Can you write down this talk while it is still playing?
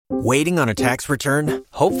Waiting on a tax return?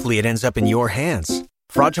 Hopefully it ends up in your hands.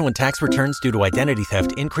 Fraudulent tax returns due to identity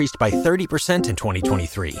theft increased by 30% in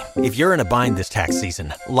 2023. If you're in a bind this tax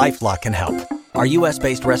season, LifeLock can help. Our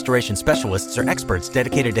U.S.-based restoration specialists are experts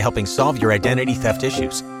dedicated to helping solve your identity theft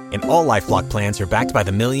issues. And all LifeLock plans are backed by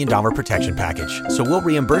the $1 Million Protection Package. So we'll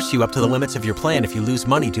reimburse you up to the limits of your plan if you lose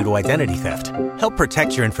money due to identity theft. Help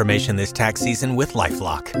protect your information this tax season with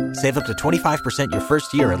LifeLock. Save up to 25% your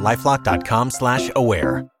first year at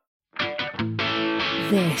LifeLock.com/aware.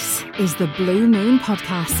 This is the Blue Moon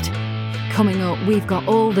Podcast. Coming up, we've got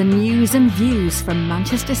all the news and views from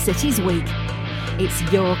Manchester City's week. It's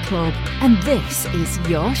your club, and this is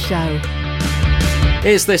your show.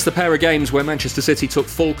 Is this the pair of games where Manchester City took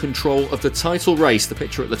full control of the title race? The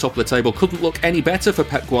picture at the top of the table couldn't look any better for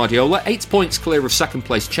Pep Guardiola. 8 points clear of second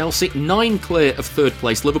place Chelsea, 9 clear of third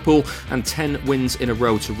place Liverpool, and 10 wins in a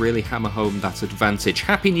row to really hammer home that advantage.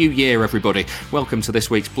 Happy New Year, everybody. Welcome to this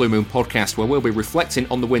week's Blue Moon Podcast, where we'll be reflecting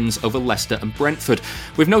on the wins over Leicester and Brentford.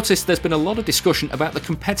 We've noticed there's been a lot of discussion about the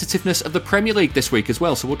competitiveness of the Premier League this week as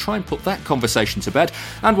well, so we'll try and put that conversation to bed.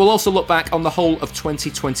 And we'll also look back on the whole of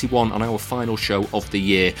 2021 on our final show of the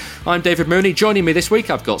year. I'm David Mooney. Joining me this week,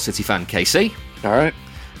 I've got City fan KC. All right.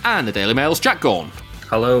 And the Daily Mail's Jack Gaughan.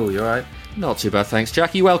 Hello, you all right? Not too bad, thanks,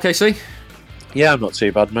 Jack. You well, KC? Yeah, I'm not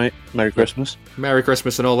too bad, mate. Merry Christmas. Merry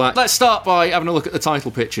Christmas and all that. Let's start by having a look at the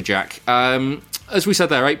title picture, Jack. As we said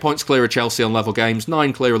there, 8 points clear of Chelsea on level games,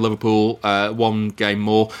 9 clear of Liverpool, 1 game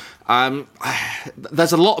more.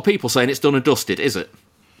 There's a lot of people saying it's done and dusted, is it?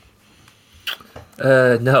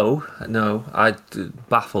 No. I'm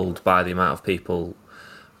baffled by the amount of people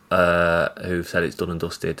who've said it's done and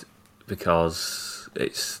dusted, because I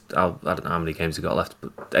don't know how many games have got left,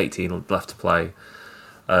 but 18 left to play.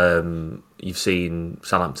 You've seen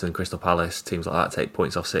Southampton and Crystal Palace, teams like that, take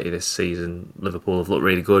points off City this season. Liverpool have looked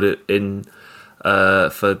really good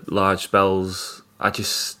for large spells.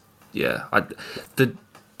 The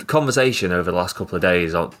conversation over the last couple of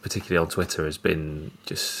days, particularly on Twitter, has been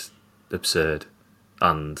just absurd,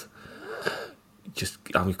 and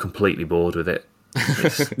I'm completely bored with it. I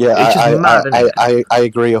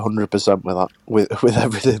agree 100% with that, with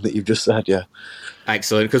everything that you've just said. Yeah,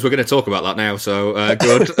 excellent, because we're going to talk about that now. So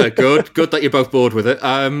good that you're both bored with it.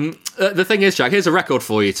 The thing is, Jack, here's a record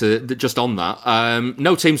for you just on that.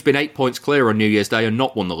 No team's been 8 points clear on New Year's Day and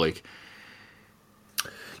not won the league.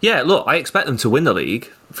 Yeah, look, I expect them to win the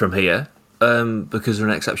league from here, because they're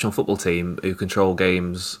an exceptional football team who control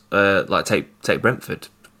games. Like take Brentford,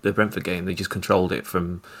 the Brentford game. They just controlled it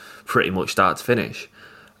from pretty much start to finish,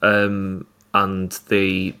 and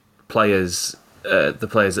the players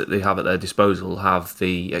that they have at their disposal have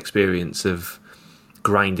the experience of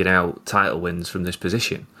grinding out title wins from this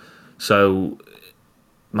position. So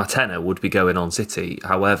my tenner would be going on City.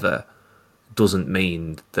 However, doesn't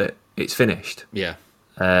mean that it's finished. Yeah,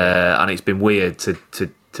 and it's been weird to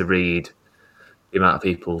read the amount of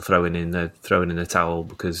people throwing in the towel,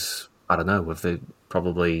 because I don't know if they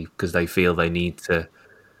probably because they feel they need to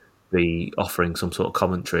be offering some sort of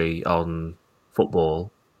commentary on football,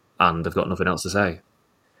 and they've got nothing else to say.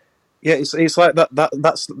 Yeah, it's like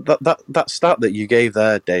that stat that you gave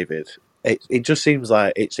there, David. It just seems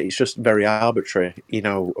like it's just very arbitrary.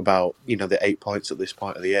 About the 8 points at this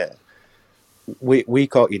point of the year. We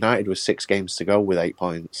caught United with 6 games to go with 8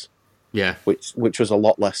 points. Yeah, which was a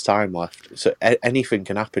lot less time left. So anything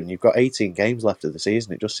can happen. You've got 18 games left of the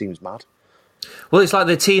season. It just seems mad. Well, it's like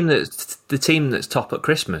the team that's top at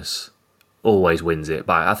Christmas always wins it.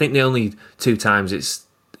 But I think the only 2 times it's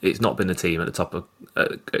not been the team at the top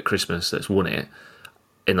at Christmas that's won it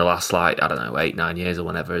in the last 8-9 years or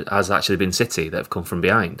whenever has actually been City that have come from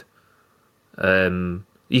behind.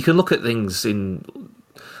 You can look at things in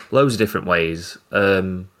loads of different ways,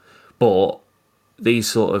 but these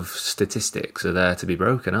sort of statistics are there to be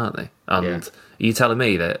broken, aren't they? And are you telling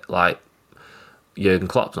me that Jurgen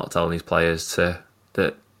Klopp's not telling his players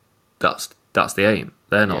that's the aim?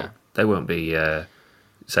 They're not. Yeah. They won't be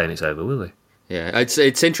saying it's over, will they? Yeah, it's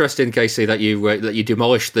interesting, Casey, that you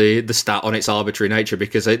demolish the stat on its arbitrary nature,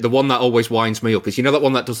 because the one that always winds me up is, that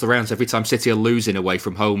one that does the rounds every time City are losing away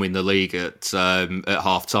from home in the league at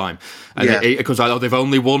half time, and it comes out, they've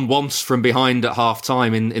only won once from behind at half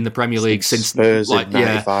time in the Premier League since Spurs in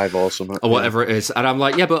 95 or something, or whatever it is. And I'm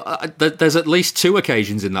like, but there's at least 2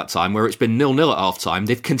 occasions in that time where it's been 0-0 at half time.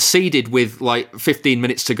 They've conceded with 15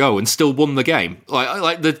 minutes to go and still won the game.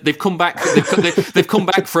 They've come back. They've come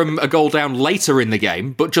back from a goal down late later in the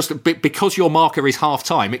game, but just because your marker is half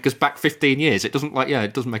time, it goes back 15 years. It doesn't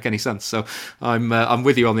it doesn't make any sense. So I'm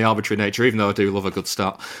with you on the arbitrary nature, even though I do love a good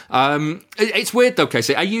start. It's weird though,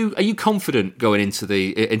 Casey. Are you confident going into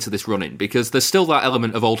this run-in, because there's still that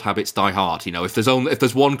element of old habits die hard? You know, if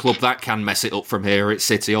there's one club that can mess it up from here, it's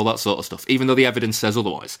City, all that sort of stuff, even though the evidence says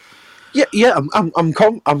otherwise. Yeah. I'm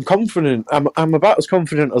confident. I'm about as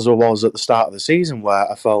confident as I was at the start of the season,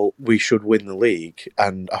 where I felt we should win the league,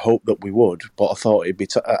 and I hoped that we would. But I thought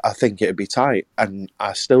I think it'd be tight, and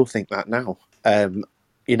I still think that now. I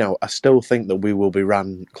still think that we will be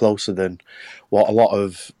ran closer than what a lot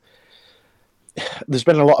of. There's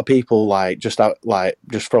been a lot of people just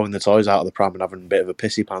throwing the toys out of the pram and having a bit of a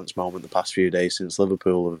pissy pants moment the past few days since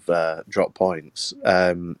Liverpool have dropped points.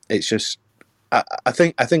 It's just. I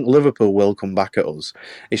think Liverpool will come back at us.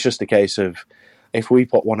 It's just a case of if we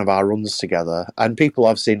put one of our runs together, and people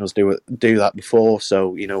have seen us do that before,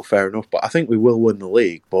 so fair enough. But I think we will win the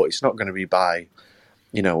league, but it's not going to be by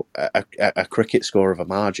a cricket score of a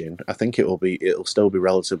margin. I think it'll still be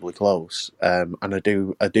relatively close, and I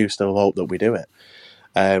do still hope that we do it.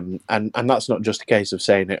 And that's not just a case of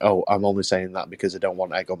saying it. Oh, I'm only saying that because I don't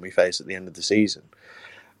want egg on my face at the end of the season.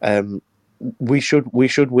 We should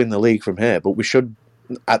win the league from here, but we should.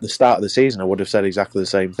 At the start of the season, I would have said exactly the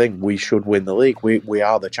same thing. We should win the league. We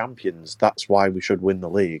are the champions. That's why we should win the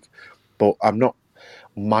league. But I'm not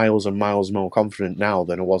miles and miles more confident now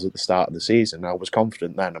than I was at the start of the season. I was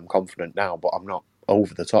confident then. I'm confident now, but I'm not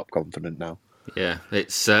over the top confident now. Yeah,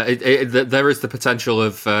 it's there is the potential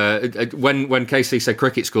of when Casey said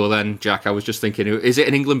cricket score. Then Jack, I was just thinking, is it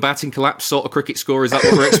an England batting collapse sort of cricket score? Is that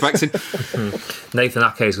what we're expecting? Nathan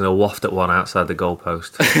Ake's going to waft at one outside the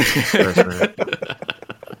goalpost.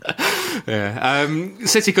 Yeah,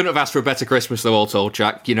 City couldn't have asked for a better Christmas though. All told,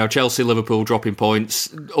 Jack. Chelsea, Liverpool dropping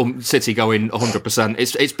points, City going 100%.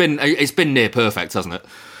 It's been near perfect, hasn't it?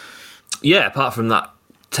 Yeah, apart from that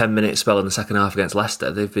 10-minute spell in the second half against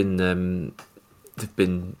Leicester, they've been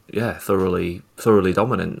thoroughly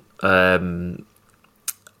dominant. And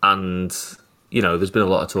there's been a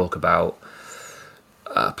lot of talk about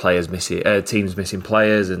players missing, teams missing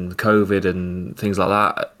players, and COVID and things like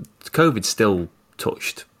that. COVID still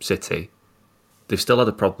touched City. They've still had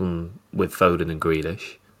a problem with Foden and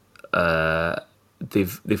Grealish.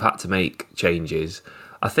 They've had to make changes.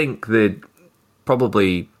 I think they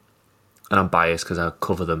probably. And I'm biased because I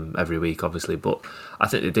cover them every week, obviously, but I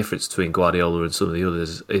think the difference between Guardiola and some of the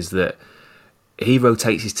others is that he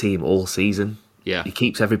rotates his team all season. Yeah. He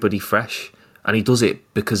keeps everybody fresh, and he does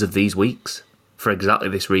it because of these weeks, for exactly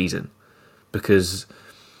this reason. Because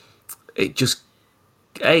it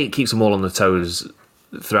keeps them all on their toes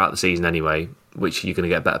throughout the season anyway, which you're going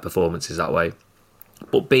to get better performances that way.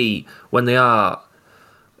 But B, when they are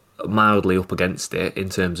mildly up against it in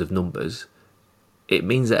terms of numbers, it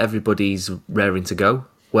means that everybody's raring to go,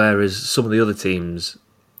 whereas some of the other teams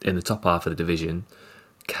in the top half of the division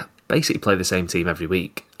basically play the same team every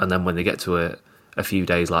week, and then when they get to a few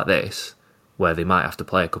days like this, where they might have to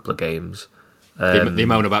play a couple of games... they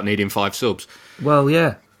moan about needing 5 subs. Well,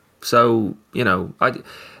 yeah. So,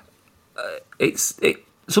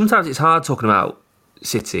 sometimes it's hard talking about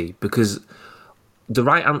City, because the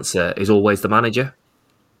right answer is always the manager.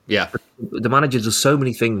 Yeah. The manager does so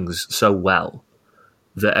many things so well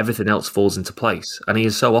that everything else falls into place. And he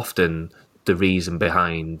is so often the reason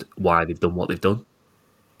behind why they've done what they've done.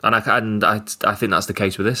 And I think that's the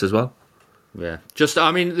case with this as well. Yeah,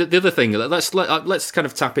 the other thing. Let's kind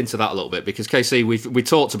of tap into that a little bit, because KC, we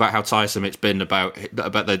talked about how tiresome it's been about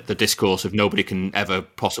the discourse of nobody can ever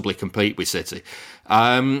possibly compete with City.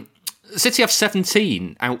 City have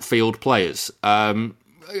 17 outfield players.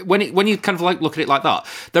 When you kind of look at it like that,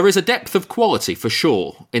 there is a depth of quality for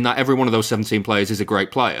sure in that every one of those 17 players is a great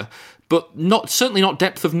player, but certainly not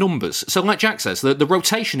depth of numbers. So, like Jack says, the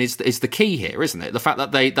rotation is the key here, isn't it? The fact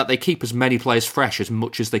that they keep as many players fresh as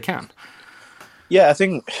much as they can. Yeah, I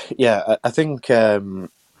think a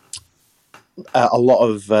lot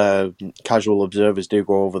of casual observers do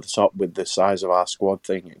go over the top with the size of our squad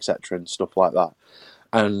thing, etc., and stuff like that.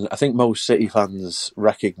 And I think most City fans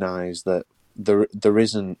recognise that there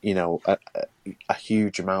isn't, a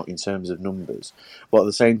huge amount in terms of numbers, but at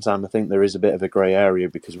the same time, I think there is a bit of a grey area,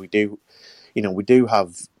 because we do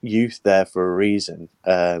have youth there for a reason,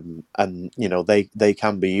 and they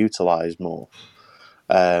can be utilised more.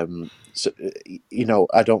 So,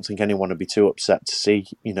 I don't think anyone would be too upset to see,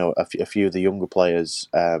 a few of the younger players,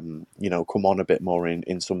 come on a bit more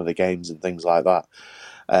in some of the games and things like that.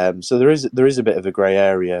 So there is a bit of a grey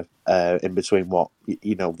area in between what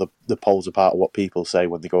the poles apart of what people say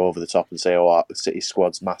when they go over the top and say, "Oh, our City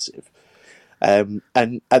squad's massive," and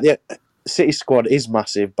at City squad is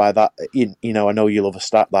massive by that. I know you love a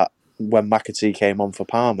stat that when McAtee came on for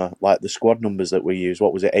Parma, like the squad numbers that we use,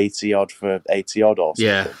 what was it, 80 odd for 80 odd or something?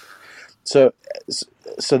 Yeah. So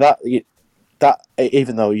that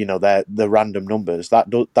even though they're random numbers, that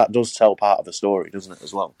does tell part of the story, doesn't it,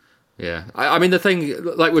 as well? Yeah, I mean the thing,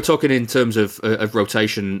 like we're talking in terms of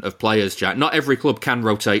rotation of players, Jack. Not every club can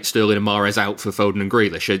rotate Sterling and Mahrez out for Foden and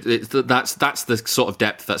Grealish. That's the sort of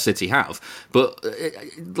depth that City have. But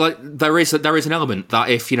like there is an element that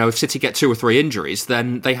if City get 2 or 3 injuries,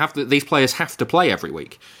 then these players have to play every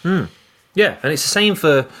week. Yeah, and it's the same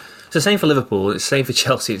for Liverpool. It's the same for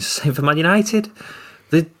Chelsea. It's the same for Man United.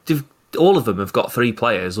 All of them have got 3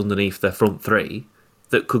 players underneath their front 3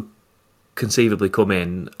 that could conceivably come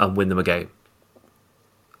in and win them a game.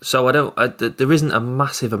 So there isn't a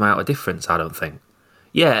massive amount of difference, I don't think.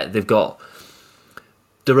 Yeah, they're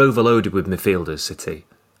overloaded with midfielders, City.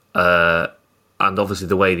 And obviously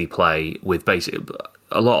the way they play with basically,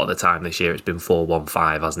 a lot of the time this year it's been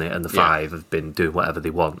 4-1-5, hasn't it? And the 5 have been doing whatever they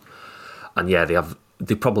want. And yeah,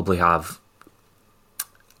 they probably have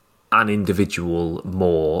an individual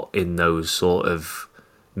more in those sort of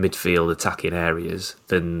midfield attacking areas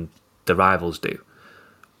than the rivals do.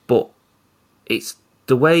 But it's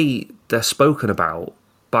the way they're spoken about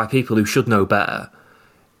by people who should know better.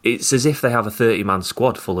 It's as if they have a 30-man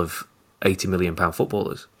squad full of £80 million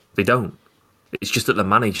footballers. They don't. It's just that they're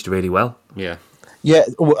managed really well. Yeah. Yeah,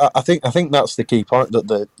 well, I think that's the key point, that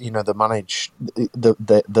that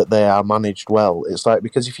they are managed well. It's like,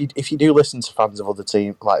 because if you do listen to fans of other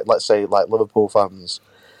teams, like let's say like Liverpool fans,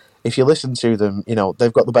 if you listen to them,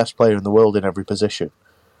 they've got the best player in the world in every position.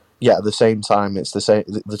 Yeah, at the same time, it's the same.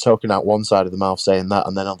 They're talking out one side of the mouth saying that,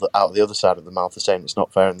 and then out the other side of the mouth they're saying it's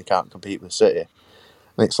not fair and they can't compete with City.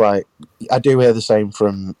 And it's like, I do hear the same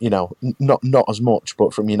from not as much,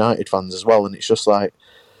 but from United fans as well. And it's just like,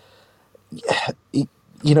 you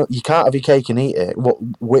can't have your cake and eat it.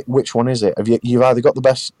 Which one is it? You've either got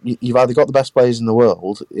the best players in the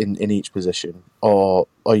world in each position, or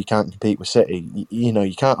you can't compete with City.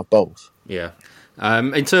 You can't have both. Yeah.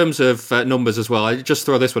 In terms of numbers as well, I just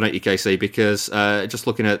throw this one at you, KC, because just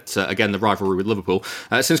looking at, again, the rivalry with Liverpool,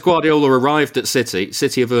 since Guardiola arrived at City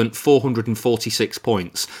have earned 446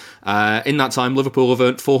 points. In that time, Liverpool have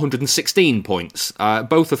earned 416 points.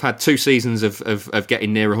 Both have had 2 seasons of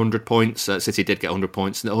getting near 100 points. City did get 100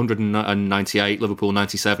 points, 198, Liverpool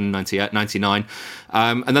 97, 98, 99.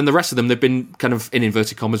 And then the rest of them, they've been kind of, in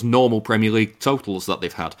inverted commas, normal Premier League totals that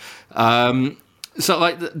they've had. So,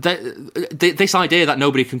 like, this idea that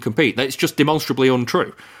nobody can compete, it's just demonstrably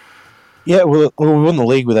untrue. Yeah, well, we won the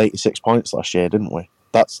league with 86 points last year, didn't we?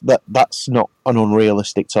 That's not an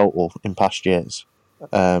unrealistic total in past years.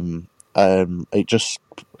 It just,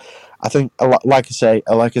 I think,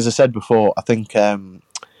 as I said before, I think a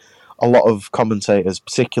lot of commentators,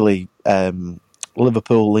 particularly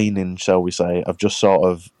Liverpool leaning, shall we say, have just sort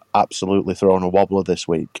of absolutely thrown a wobbler this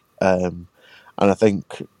week. And I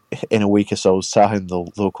think in a week or so's time,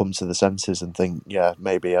 they'll come to the senses and think, yeah,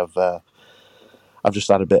 maybe I've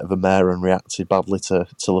just had a bit of a mare and reacted badly to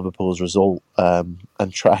Liverpool's result, and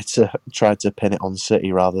tried to pin it on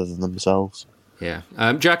City rather than themselves. Yeah,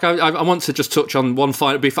 Jack, I want to just touch on one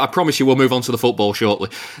final. I promise you we'll move on to the football shortly,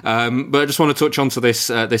 but I just want to touch on to this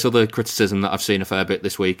other criticism that I've seen a fair bit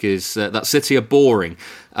this week, is that City are boring,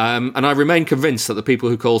 and I remain convinced that the people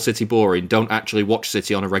who call City boring don't actually watch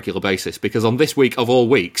City on a regular basis, because on this week of all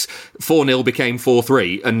weeks, 4-0 became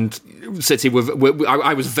 4-3, and City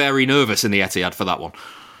I was very nervous in the Etihad for that one.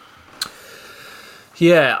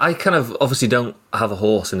 Yeah, I kind of obviously don't have a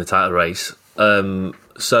horse in the title race,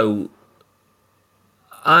 so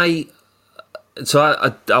I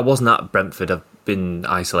wasn't at Brentford. I've been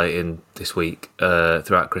isolating this week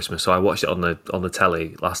throughout Christmas, so I watched it on the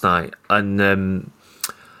telly last night. And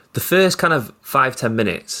the first kind of 5-10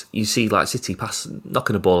 minutes, you see like City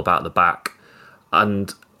knocking the ball about the back,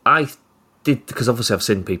 and I did, because obviously I've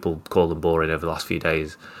seen people call them boring over the last few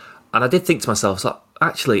days, and I did think to myself, like,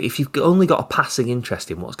 actually, if you've only got a passing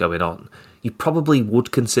interest in what's going on, you probably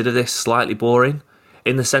would consider this slightly boring,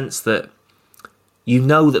 in the sense that you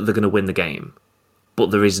know that they're going to win the game,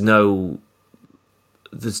 but there's not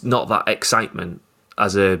that excitement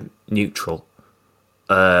as a neutral,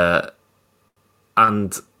 and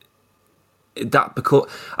that, because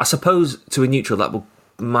I suppose to a neutral that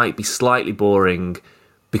might be slightly boring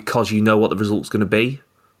because you know what the result's going to be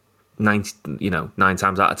 9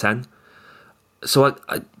 times out of 10. So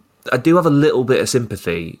I do have a little bit of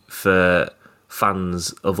sympathy for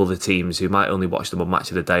fans of other teams who might only watch them on Match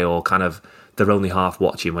of the Day, or kind of they're only half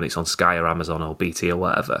watching when it's on Sky or Amazon or BT or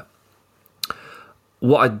whatever.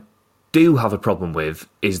 What I do have a problem with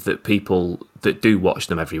is that people that do watch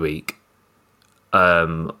them every week,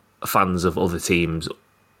 fans of other teams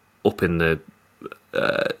up in the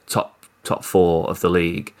top four of the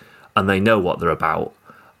league, and they know what they're about,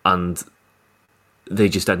 and they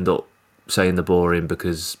just end up saying they're boring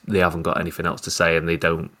because they haven't got anything else to say, and they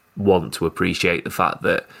don't want to appreciate the fact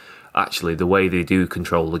that actually the way they do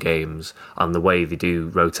control the games and the way they do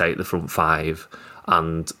rotate the front five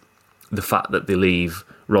and the fact that they leave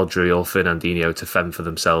Rodri or Fernandinho to fend for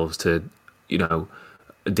themselves to,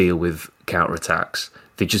 deal with counter-attacks,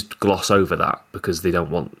 they just gloss over that because they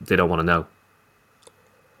don't want to know.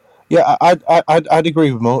 Yeah, I'd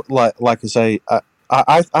agree with Mo. Like I say,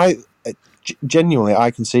 I genuinely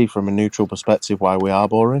I can see from a neutral perspective why we are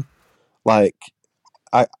boring. Like,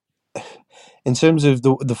 in terms of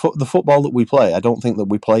the football that we play, I don't think that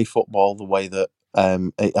we play football the way that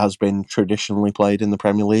it has been traditionally played in the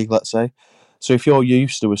Premier League, let's say. So if you're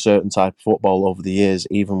used to a certain type of football over the years,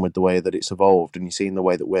 even with the way that it's evolved, and you've seen the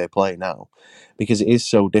way that we're playing now, because it is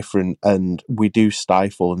so different and we do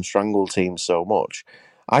stifle and strangle teams so much,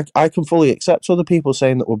 I can fully accept other people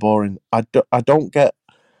saying that we're boring. I don't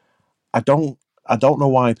know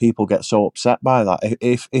why people get so upset by that.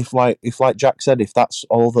 If like Jack said, if that's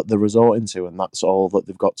all that they're resorting to and that's all that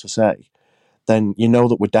they've got to say, then you know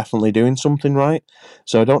that we're definitely doing something right.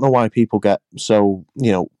 So I don't know why people get so,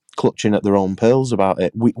 clutching at their own pearls about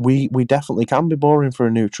it. We definitely can be boring for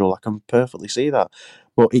a neutral. I can perfectly see that.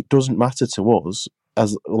 But it doesn't matter to us,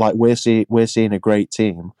 as like we're seeing a great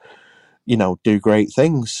team, do great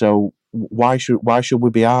things. So why should we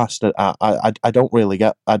be asked? I don't really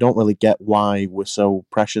get why we're so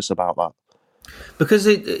precious about that. Because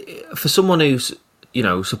for someone who's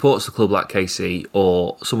supports the club like Casey,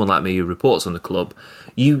 or someone like me who reports on the club,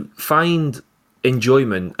 you find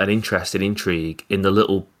enjoyment and interest and intrigue in the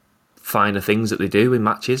little finer things that they do in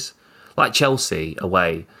matches. Like Chelsea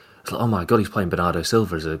away, it's like, oh my god, he's playing Bernardo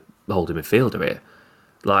Silva as a holding midfielder here.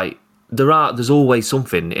 Like there's always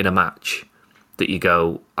something in a match that you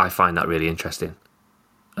go, I find that really interesting.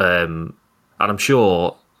 And I'm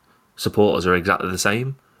sure supporters are exactly the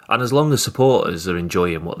same. And as long as supporters are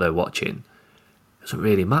enjoying what they're watching, it doesn't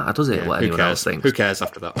really matter, does it, what anyone else thinks? Who cares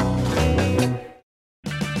after that?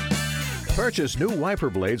 Purchase new wiper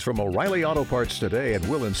blades from O'Reilly Auto Parts today and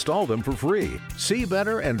we'll install them for free. See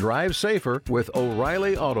better and drive safer with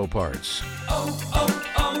O'Reilly Auto Parts.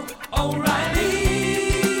 O'Reilly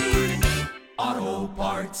Auto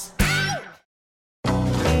Parts.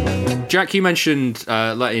 Jack, you mentioned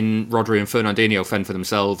letting Rodri and Fernandinho fend for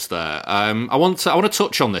themselves there. I want to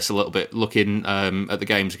touch on this a little bit, looking at the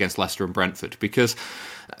games against Leicester and Brentford, because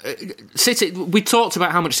City. We talked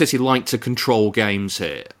about how much City like to control games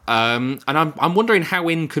here, and I'm wondering how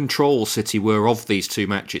in control City were of these two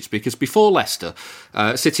matches, because before Leicester,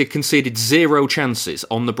 City had conceded 0 chances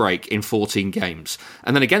on the break in 14 games,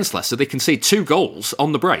 and then against Leicester they conceded 2 goals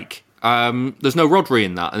on the break. There's no Rodri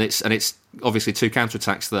in that, and it's obviously 2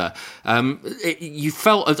 counter-attacks there. You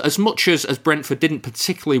felt as much as Brentford didn't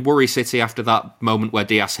particularly worry City after that moment where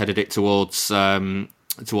Diaz headed it towards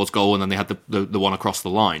goal, and then they had the one across the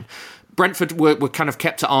line. Brentford were kind of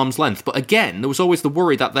kept at arm's length, but again, there was always the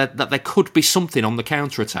worry that there could be something on the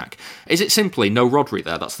counter-attack. Is it simply no Rodri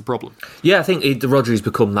there? That's the problem. Yeah, I think the Rodri's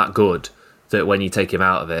become that good that when you take him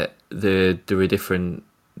out of it, they're a different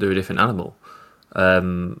animal.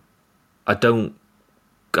 I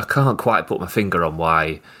can't quite put my finger on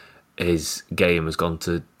why his game has gone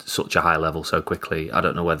to such a high level so quickly. I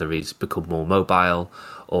don't know whether he's become more mobile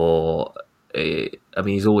or...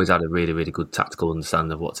 he's always had a really, really good tactical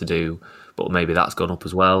understanding of what to do, but maybe that's gone up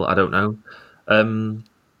as well. I don't know.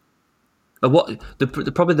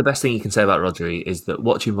 Probably the best thing you can say about Rodri is that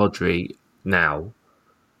watching Rodri now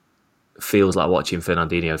feels like watching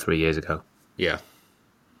Fernandinho 3 years ago. Yeah.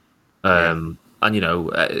 And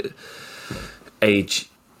age,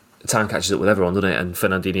 time catches up with everyone, doesn't it? And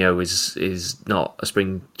Fernandinho is not a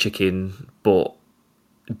spring chicken, but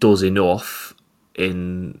does enough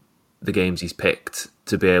in the games he's picked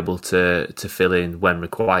to be able to fill in when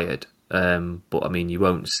required. But you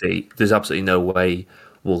won't see. There's absolutely no way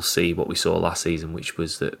we'll see what we saw last season, which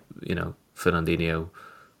was that Fernandinho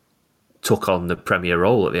took on the premier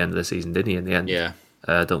role at the end of the season, didn't he? In the end, yeah.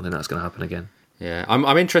 I don't think that's going to happen again. Yeah,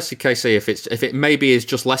 I'm interested, KC, if it maybe is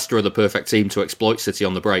just Leicester are the perfect team to exploit City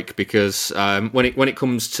on the break, because when it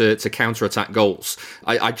comes to counter attack goals,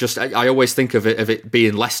 I always think of it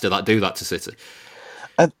being Leicester that do that to City.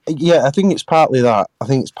 I think it's partly that. I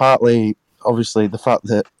think it's partly obviously the fact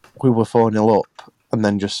that we were 4-0 up and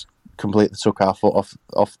then just completely took our foot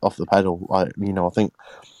off the pedal. I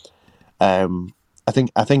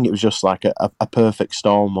I think it was just like a perfect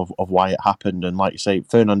storm of why it happened. And like you say,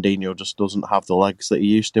 Fernandinho just doesn't have the legs that he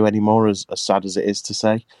used to anymore, as sad as it is to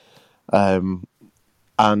say. And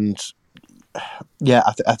yeah,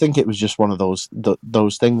 I think it was just one of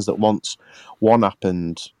those things that once one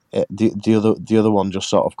happened, the other one just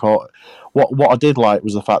sort of caught. What I did like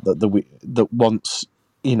was the fact that once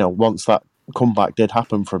that comeback did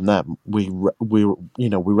happen from them, we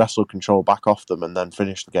wrestled control back off them and then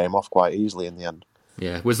finished the game off quite easily in the end.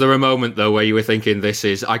 Yeah. Was there a moment though where you were thinking, "This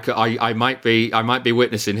is I might be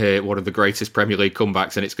witnessing here one of the greatest Premier League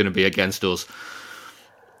comebacks, and it's going to be against us"?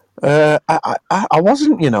 I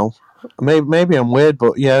wasn't, maybe I'm weird,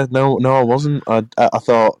 but yeah, no, I wasn't. I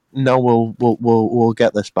thought, no, we'll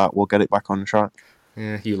get this back. We'll get it back on track.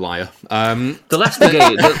 Yeah, you liar. The Leicester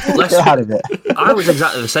game, I was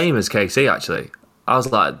exactly the same as KC, actually. I was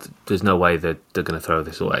like, there's no way they're going to throw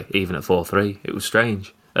this away, even at 4-3. It was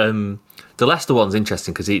strange. The Leicester one's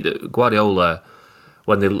interesting because Guardiola,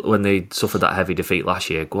 when they suffered that heavy defeat last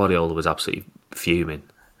year, Guardiola was absolutely fuming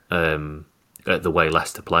at the way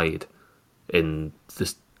Leicester played, in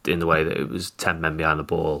the way that it was 10 men behind the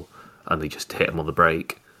ball and they just hit him on the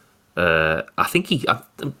break. I'm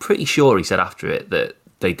pretty sure he said after it that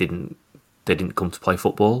they didn't come to play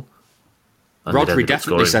football. Rodri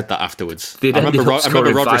definitely said that afterwards. I remember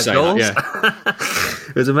Rodri saying that. Yeah.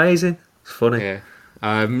 It was amazing. It's funny. Yeah.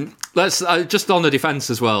 Let's just on the defence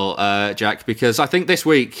as well, Jack, because I think this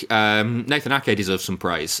week Nathan Ake deserves some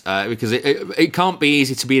praise because it can't be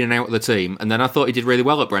easy to be in and out of the team. And then I thought he did really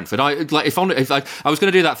well at Brentford. I was going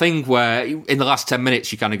to do that thing where in the last 10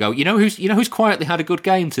 minutes you kind of go, who's quietly had a good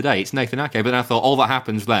game today? It's Nathan Ake. But then I thought all that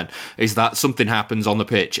happens then is that something happens on the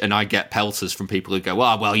pitch, and I get pelters from people who go,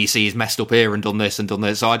 well, you see, he's messed up here and done this and done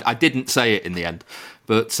this. So I didn't say it in the end,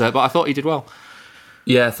 but I thought he did well.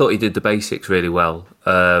 Yeah, I thought he did the basics really well.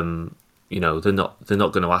 They're not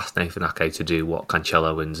going to ask Nathan Ake to do what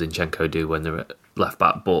Cancelo and Zinchenko do when they're at left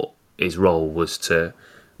back, but his role was to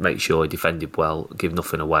make sure he defended well, give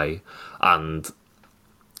nothing away. And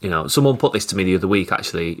someone put this to me the other week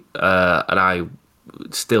actually, and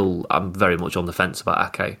I'm very much on the fence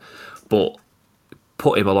about Ake, but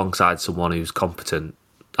put him alongside someone who's competent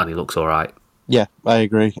and he looks all right. Yeah, I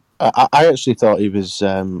agree. I actually thought he was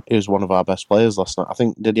one of our best players last night. I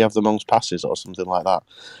think, did he have the most passes or something like that?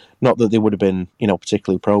 Not that they would have been,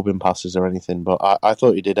 particularly probing passes or anything, but I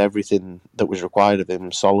thought he did everything that was required of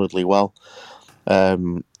him solidly well.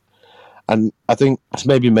 And I think it's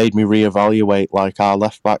maybe made me reevaluate like our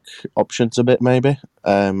left back options a bit, maybe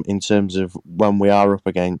in terms of when we are up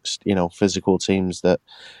against physical teams that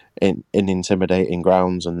in intimidating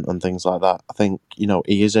grounds and things like that. I think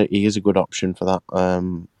he is a good option for that.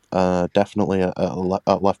 Definitely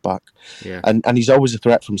at left back. Yeah, and he's always a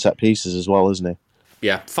threat from set pieces as well, isn't he?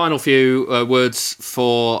 Yeah. Final few words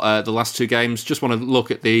for the last two games. Just want to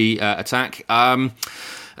look at the attack.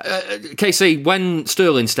 KC, when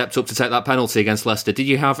Sterling stepped up to take that penalty against Leicester, did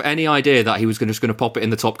you have any idea that he was just going to pop it in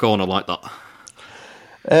the top corner like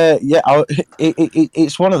that? Yeah,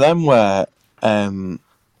 it's one of them where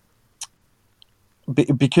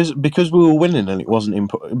because we were winning and it wasn't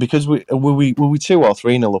because were we 2 or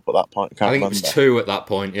 3-0 up at that point? I think it was 2 at that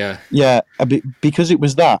point. Yeah. Yeah, because it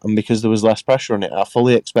was that, and because there was less pressure on it, I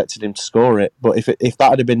fully expected him to score it. But if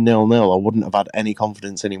that had been 0-0, I wouldn't have had any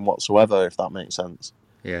confidence in him whatsoever. If that makes sense.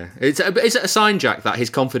 Yeah. Is it a sign, Jack, that his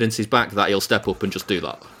confidence is back, that he'll step up and just do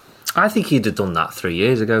that? I think he'd have done that 3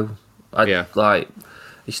 years ago. He's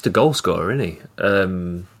just a goal scorer, isn't he?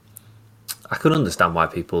 I can understand why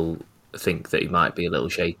people think that he might be a little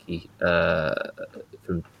shaky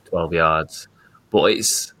from 12 yards, but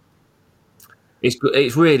it's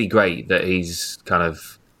really great that he's kind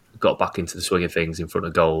of got back into the swing of things in front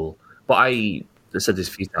of goal. But I said this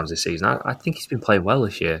a few times this season, I think he's been playing well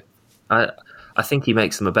this year. I think he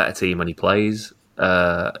makes them a better team when he plays.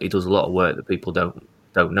 He does a lot of work that people don't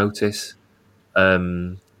notice.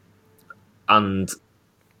 And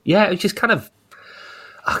yeah, it's just kind of,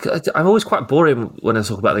 I'm always quite boring when I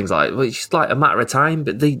talk about things like, well, it's just like a matter of time.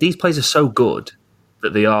 But these players are so good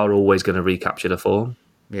that they are always going to recapture the form.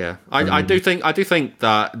 Yeah, I do think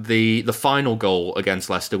that the final goal against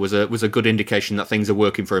Leicester was a good indication that things are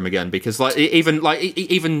working for him again. Because even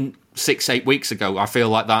 6-8 weeks ago, I feel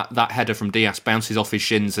like that header from Diaz bounces off his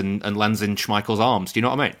shins and lands in Schmeichel's arms. Do you know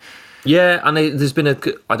what I mean? Yeah, and there's been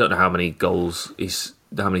I don't know how many goals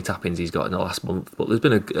how many tap-ins he's got in the last month, but there's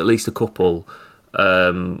been at least a couple.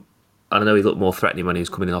 And I know he looked more threatening when he was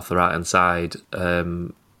coming in off the right hand side.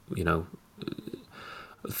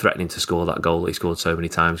 Threatening to score that goal that he scored so many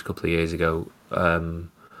times a couple of years ago.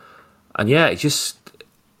 And yeah, there just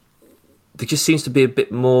seems to be a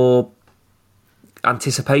bit more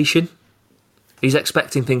anticipation. He's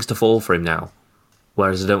expecting things to fall for him now,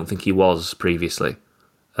 whereas I don't think he was previously.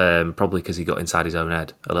 Probably because he got inside his own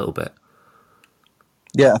head a little bit.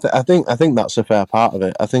 Yeah, I think that's a fair part of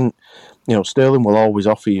it. I think Sterling will always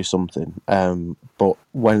offer you something, but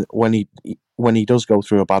when he does go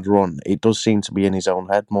through a bad run, it does seem to be in his own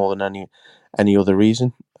head more than any other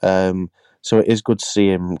reason. So it is good to see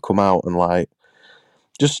him come out and like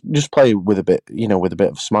just play with a bit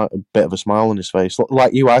of a smile on his face.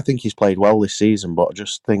 Like you, I think he's played well this season, but I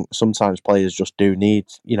just think sometimes players just do need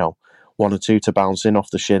one or two to bounce in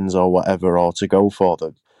off the shins or whatever, or to go for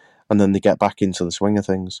them, and then they get back into the swing of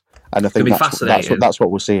things. And I think that's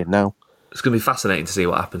what we're seeing now. It's going to be fascinating to see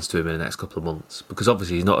what happens to him in the next couple of months, because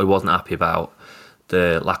obviously he wasn't happy about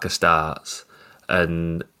the lack of starts,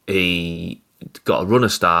 and he got a run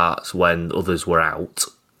of starts when others were out,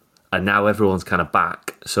 and now everyone's kind of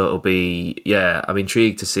back. So it'll be, I'm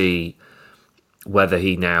intrigued to see whether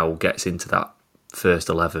he now gets into that first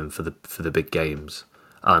 11 for the big games,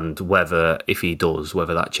 and whether, if he does,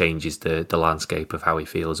 whether that changes the landscape of how he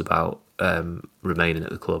feels about remaining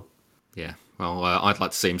at the club. Yeah. Well, I'd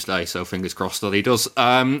like to see him stay, so fingers crossed that he does.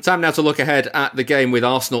 Time now to look ahead at the game with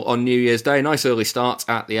Arsenal on New Year's Day. Nice early start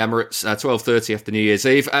at the Emirates, 12:30 after New Year's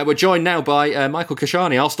Eve. We're joined now by Michael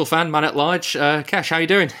Kashani, Arsenal fan, man at large. Cash, how are you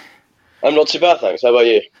doing? I'm not too bad, thanks. How about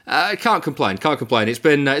you? Can't complain. It's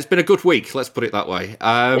been a good week. Let's put it that way.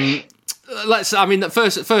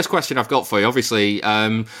 The first question I've got for you, obviously,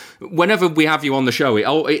 whenever we have you on the show,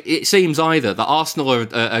 it seems either that Arsenal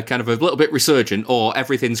are kind of a little bit resurgent, or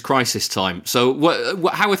everything's crisis time. So,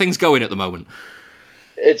 how are things going at the moment?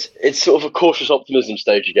 It's sort of a cautious optimism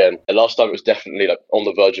stage again. And last time it was definitely on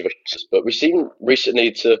the verge of it, but we seem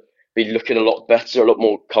recently to be looking a lot better, a lot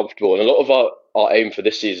more comfortable, and a lot of our aim for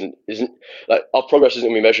this season isn't our progress isn't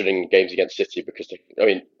going to be measured in games against City, because to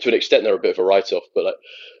an extent they're a bit of a write-off, but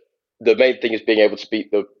the main thing is being able to beat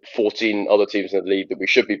the 14 other teams in the league that we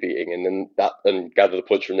should be beating, and then gather the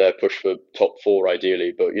points from there, push for top 4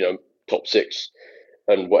 ideally, but top 6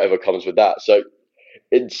 and whatever comes with that. So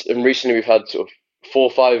and recently we've had sort of 4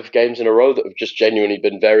 or 5 games in a row that have just genuinely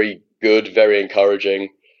been very good, very encouraging,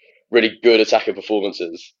 really good attacking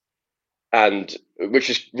performances, and which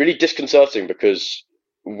is really disconcerting, because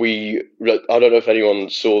I don't know if anyone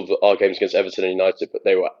saw our games against Everton and United, but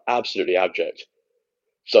they were absolutely abject.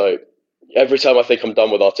 So every time I think I'm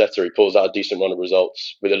done with Arteta, he pulls out a decent run of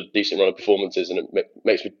results with a decent run of performances, and it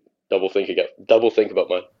makes me double think about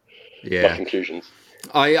my conclusions.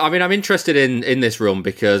 I'm interested in this run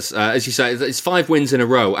because, as you say, it's 5 wins in a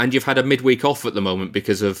row, and you've had a midweek off at the moment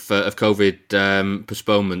because of COVID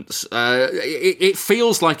postponements. It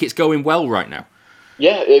feels like it's going well right now.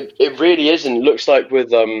 Yeah, it really is, and it looks like with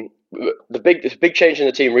the big change in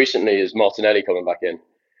the team recently is Martinelli coming back in,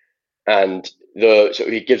 and so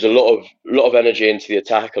he gives a lot of energy into the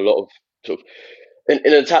attack, a lot of sort of in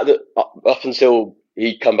an attack that up until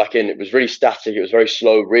he'd come back in, it was really static, it was very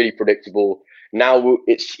slow, really predictable. Now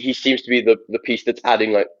he seems to be the piece that's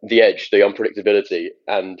adding the edge, the unpredictability,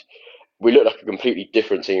 and we look like a completely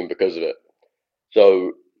different team because of it.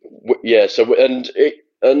 So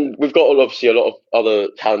and we've got obviously a lot of other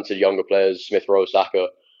talented younger players, Smith Rowe, Saka,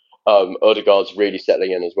 Odegaard's really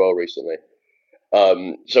settling in as well recently.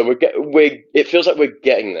 So it feels like we're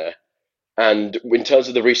getting there. And in terms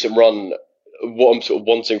of the recent run, what I'm sort of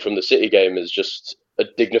wanting from the City game is just a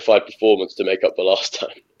dignified performance to make up for last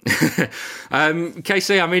time.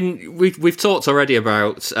 Casey, we've talked already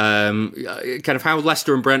about kind of how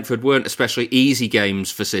Leicester and Brentford weren't especially easy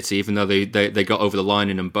games for City, even though they got over the line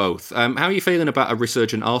in them both. How are you feeling about a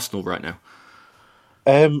resurgent Arsenal right now?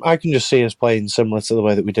 I can just see us playing similar to the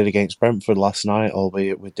way that we did against Brentford last night,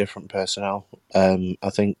 albeit with different personnel. I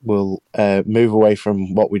think we'll move away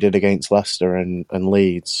from what we did against Leicester and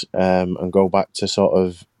Leeds, and go back to sort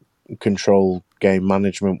of control game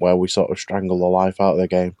management, where we sort of strangle the life out of the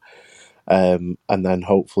game, and then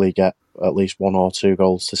hopefully get at least 1 or 2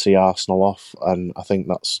 goals to see Arsenal off. And I think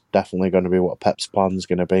that's definitely going to be what Pep's plan's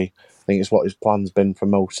going to be. I think it's what his plan's been for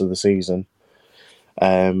most of the season.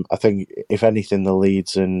 I think, if anything, the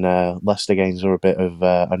Leeds and Leicester games are a bit of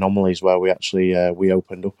anomalies where we actually we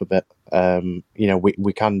opened up a bit.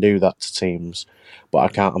 We can do that to teams, but I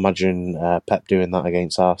can't imagine Pep doing that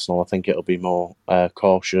against Arsenal. I think it'll be more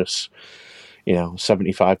cautious,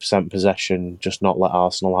 75% possession, just not let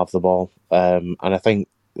Arsenal have the ball. And I think,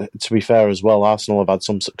 to be fair as well, Arsenal have had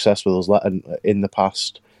some success with us in the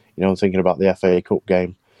past. Thinking about the FA Cup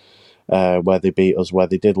game, where they beat us, where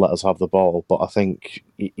they did let us have the ball. But I think,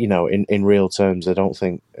 in real terms, I don't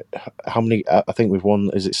think how many. I think we've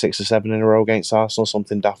won. Is it 6 or 7 in a row against Arsenal?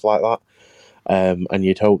 Something daft like that. and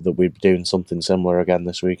you'd hope that we'd be doing something similar again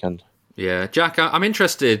this weekend. Yeah, Jack, I'm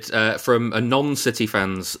interested from a non-City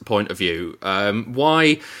fan's point of view.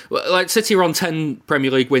 Why, like, City are on 10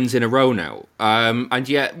 Premier League wins in a row now, and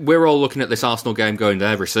yet we're all looking at this Arsenal game going,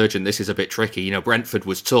 they're resurgent, this is a bit tricky. You know, Brentford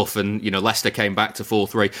was tough, and, you know, Leicester came back to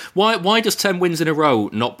 4-3. Why does 10 wins in a row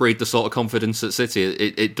not breed the sort of confidence at City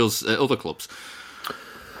it does at other clubs?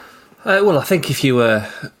 Well, I think if we were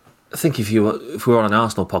on an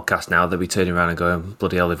Arsenal podcast now, they'd be turning around and going,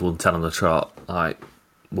 bloody hell, they've won 10 on the trot. Like,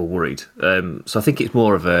 we're worried. So I think it's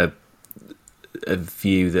more of a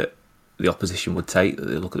view that the opposition would take, that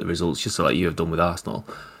they look at the results, just like you have done with Arsenal.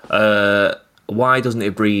 Why doesn't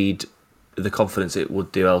it breed the confidence it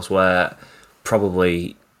would do elsewhere?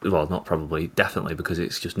 Probably, well, not probably, definitely, because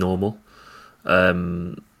it's just normal.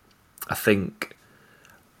 I think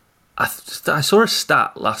I saw a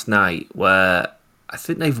stat last night where I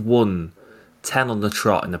think they've won 10 on the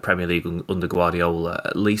trot in the Premier League under Guardiola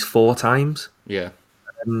at least 4 times. Yeah.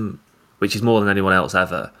 Which is more than anyone else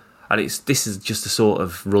ever. And this is just the sort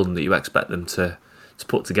of run that you expect them to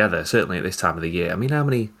put together, certainly at this time of the year. I mean, how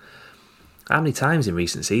many times in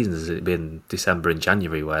recent seasons has it been December and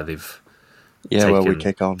January where they've taken we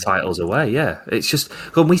kick on titles away? Yeah, it's just,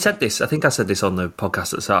 when we said this, I think I said this on the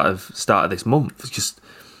podcast at the start of this month. It's just,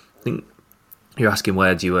 I think you're asking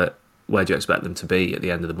where do you expect them to be at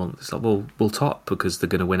the end of the month? It's like, well, we'll top, because they're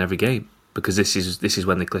going to win every game, because this is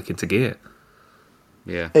when they click into gear.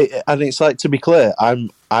 Yeah, and it's like, to be clear,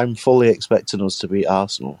 I'm fully expecting us to beat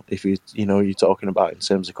Arsenal. If you're talking about in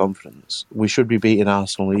terms of confidence, we should be beating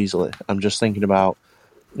Arsenal easily. I'm just thinking about,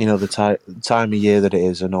 the time of year that it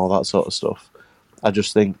is and all that sort of stuff. I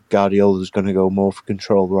just think Guardiola's going to go more for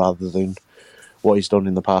control rather than what he's done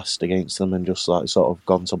in the past against them, and just like sort of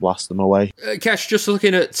gone to blast them away. Kesh, just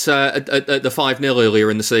looking at the 5-0 earlier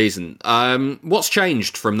in the season, what's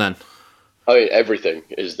changed from then? I mean, everything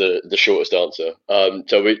is the shortest answer.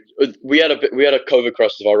 So we had a COVID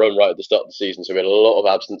crisis of our own right at the start of the season. So we had a lot of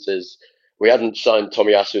absences. We hadn't signed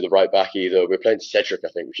Tomiyasu, the right back, either. We're playing Cedric, I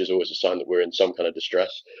think, which is always a sign that we're in some kind of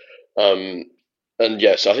distress. And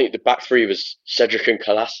yeah, so I think the back three was Cedric and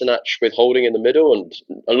Kolasinac with Holding in the middle, and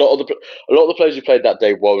a lot of the players who played that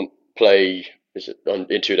day won't play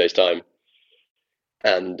in 2 days' time.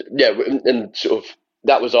 And yeah, and sort of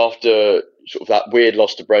that was after sort of that weird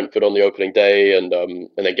loss to Brentford on the opening day, and then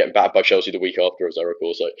getting battered by Chelsea the week after, as I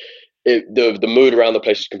recall. So the mood around the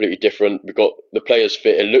place is completely different. We've got the players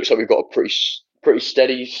fit. It looks like we've got a pretty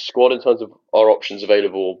steady squad in terms of our options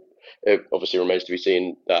available. It obviously remains to be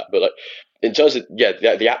seen that, but like in terms of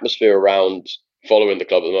the atmosphere around following the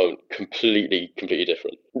club at the moment, completely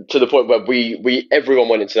different, to the point where everyone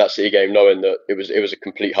went into that City game knowing that it was a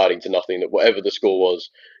complete hiding to nothing, that whatever the score was,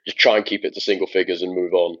 just try and keep it to single figures and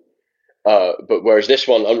move on. But whereas this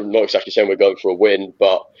one, I'm not exactly saying we're going for a win,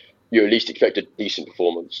 but you at least expect a decent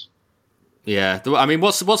performance. Yeah, I mean,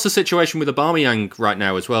 what's the situation with Aubameyang right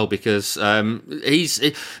now as well? Because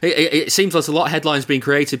it seems there's a lot of headlines being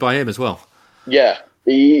created by him as well. Yeah,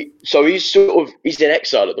 he's in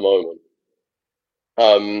exile at the moment.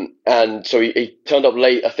 And so he turned up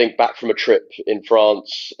late, I think, back from a trip in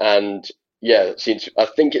France, and yeah, I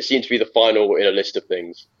think it seems to be the final in a list of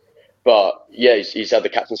things. But yeah, he's had the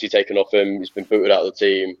captaincy taken off him. He's been booted out of the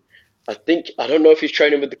team. I don't know if he's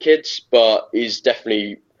training with the kids, but he's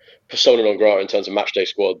definitely persona non grata in terms of matchday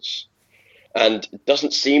squads, and it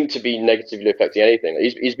doesn't seem to be negatively affecting anything.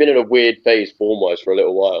 He's been in a weird phase form-wise for a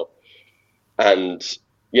little while, and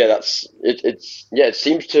yeah, that's it.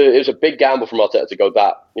 It was a big gamble from Arteta to go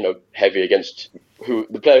that heavy against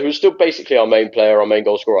the player who's still basically our main player, our main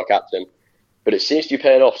goal scorer, our captain, but it seems to be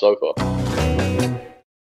paying off so far.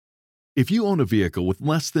 If you own a vehicle with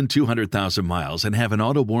less than 200,000 miles and have an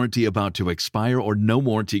auto warranty about to expire or no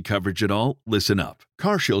warranty coverage at all, listen up.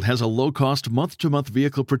 CarShield has a low-cost month-to-month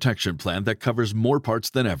vehicle protection plan that covers more parts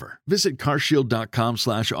than ever. Visit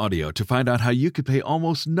carshield.com/audio to find out how you could pay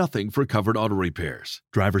almost nothing for covered auto repairs.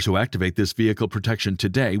 Drivers who activate this vehicle protection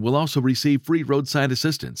today will also receive free roadside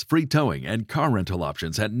assistance, free towing, and car rental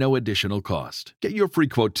options at no additional cost. Get your free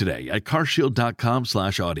quote today at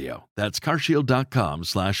carshield.com/audio. That's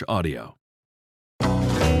carshield.com/audio.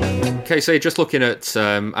 Okay, so just looking at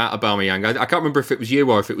Aubameyang, I can't remember if it was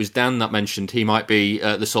you or if it was Dan that mentioned he might be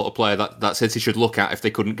the sort of player that City should look at if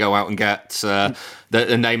they couldn't go out and get a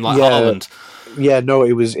name like Haaland. Yeah, no,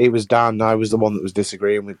 it was Dan. I was the one that was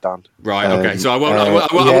disagreeing with Dan. Right. Okay. So I won't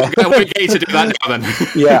get you to do that now then.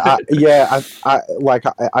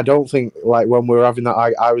 I don't think when we were having that,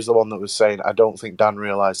 I was the one that was saying I don't think Dan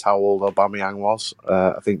realised how old Aubameyang was.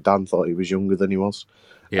 I think Dan thought he was younger than he was.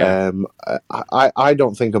 Yeah. I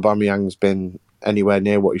don't think Aubameyang's been anywhere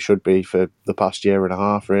near what he should be for the past year and a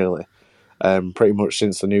half, really. Pretty much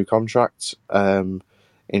since the new contract.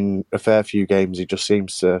 In a fair few games, he just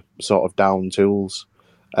seems to sort of down tools.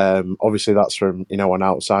 Obviously, that's from an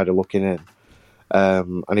outsider looking in,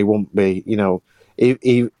 and he won't be,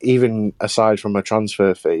 even aside from a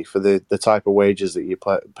transfer fee for the type of wages that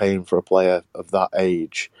you're paying for a player of that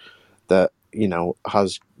age, that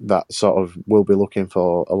has that sort of will be looking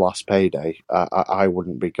for a last payday. I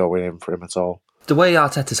wouldn't be going in for him at all. The way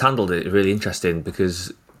Arteta's handled it is really interesting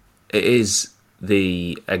because it is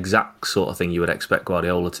the exact sort of thing you would expect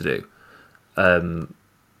Guardiola to do. It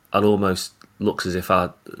almost looks as if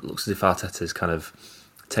Arteta's kind of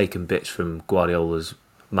taken bits from Guardiola's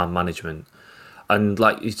man management. And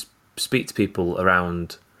like you speak to people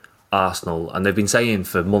around Arsenal, and they've been saying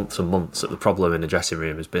for months and months that the problem in the dressing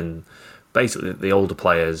room has been basically that the older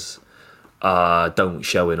players don't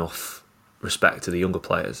show enough respect to the younger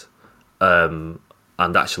players. And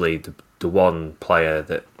actually, the one player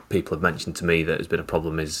that people have mentioned to me that has been a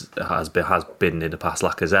problem has been in the past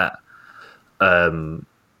Lacazette.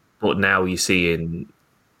 But now you're seeing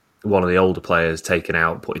one of the older players taken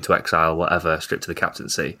out, put into exile, whatever, stripped to the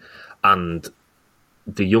captaincy, and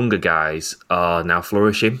the younger guys are now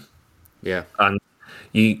flourishing. Yeah, and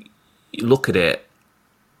you look at it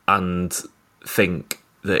and think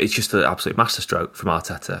that it's just an absolute masterstroke from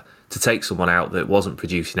Arteta to take someone out that wasn't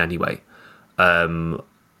producing anyway, and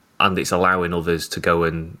it's allowing others to go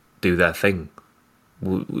and do their thing,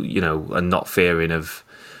 and not fearing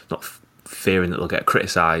that they'll get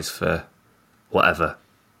criticised for whatever.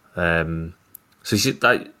 I'm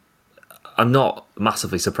not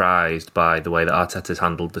massively surprised by the way that Arteta's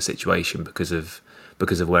handled the situation because of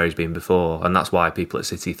where he's been before, and that's why people at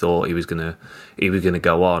City thought he was gonna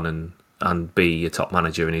go on and be a top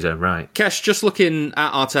manager in his own right. Kesh, just looking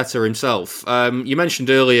at Arteta himself, you mentioned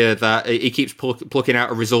earlier that he keeps plucking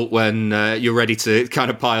out a result when you're ready to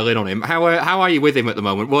kind of pile in on him. How are you with him at the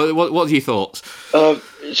moment? What are your thoughts?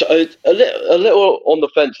 So a little on the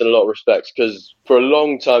fence in a lot of respects, because for a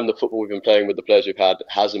long time the football we've been playing with the players we've had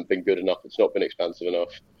hasn't been good enough. It's not been expansive enough.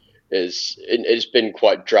 It's been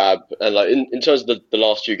quite drab, and like in terms of the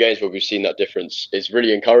last few games where we've seen that difference, it's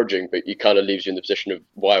really encouraging. But it kind of leaves you in the position of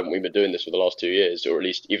why haven't we been doing this for the last 2 years, or at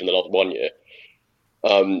least even the last 1 year?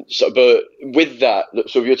 But with that,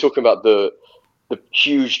 so if you're talking about the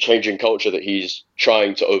huge change in culture that he's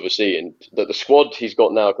trying to oversee, and that the squad he's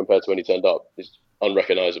got now compared to when he turned up is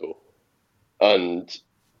unrecognisable, and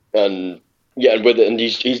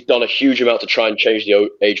he's done a huge amount to try and change the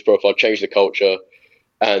age profile, change the culture.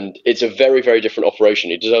 And it's a very, very different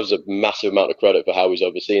operation. He deserves a massive amount of credit for how he's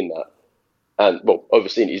overseen that. And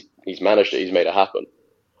he's managed it, he's made it happen.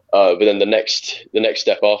 But then the next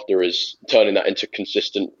step after is turning that into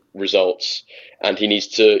consistent results. And he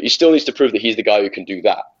still needs to prove that he's the guy who can do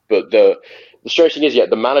that. But the strange thing is,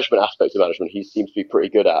 the management aspect of management he seems to be pretty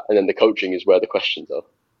good at. And then the coaching is where the questions are.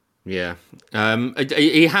 Yeah.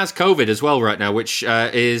 He has COVID as well right now, which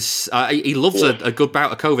is... he loves a good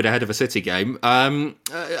bout of COVID ahead of a City game. How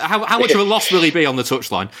much of a loss will he be on the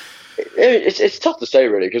touchline? It's tough to say,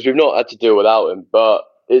 really, because we've not had to deal without him. But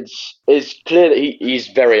it's clear that he's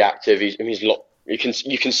very active. You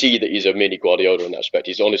can see that he's a mini Guardiola in that respect.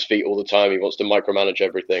 He's on his feet all the time. He wants to micromanage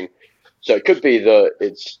everything. So it could be that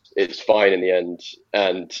it's fine in the end,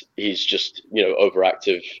 and he's just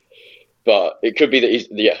overactive. But it could be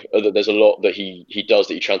that there's a lot that he does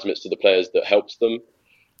that he transmits to the players that helps them.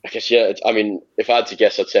 I guess, if I had to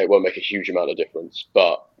guess, I'd say it won't make a huge amount of difference.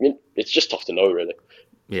 But it's just tough to know, really.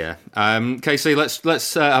 Yeah. KC,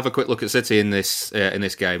 let's have a quick look at City in this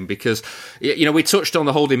game, because we touched on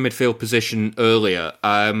the holding midfield position earlier.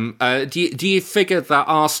 Do you figure that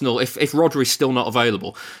Arsenal, if Rodri's still not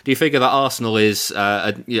available, do you figure that Arsenal is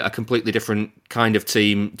a completely different kind of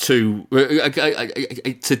team to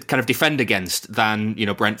kind of defend against than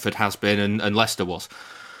Brentford has been and Leicester was?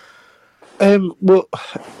 Well,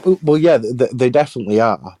 yeah, they definitely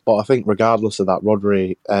are. But I think regardless of that,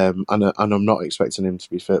 Rodri, and I'm not expecting him to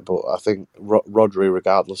be fit, but I think Rodri,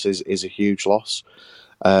 regardless, is a huge loss.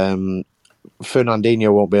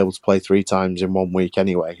 Fernandinho won't be able to play 3 times in 1 week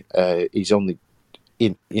anyway. He's only,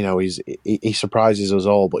 he surprises us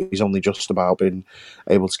all, but he's only just about been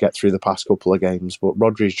able to get through the past couple of games. But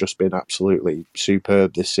Rodri's just been absolutely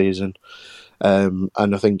superb this season. And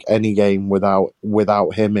I think any game without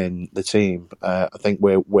him in the team, I think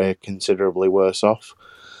we're considerably worse off.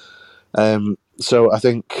 So I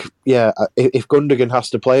think, if Gundogan has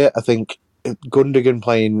to play it, I think Gundogan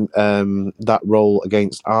playing that role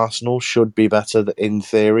against Arsenal should be better in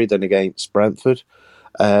theory than against Brentford.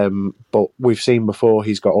 But we've seen before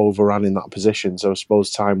he's got overrun in that position, so I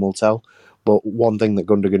suppose time will tell. But one thing that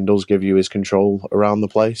Gundogan does give you is control around the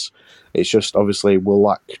place. It's just obviously we'll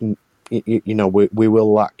lack, we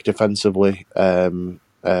will lack defensively without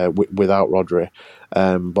Rodri,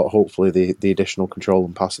 but hopefully the additional control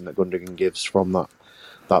and passing that Gundogan gives from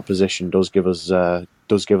that position does give us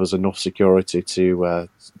enough security to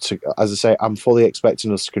as I say, I'm fully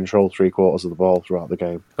expecting us to control 3/4 of the ball throughout the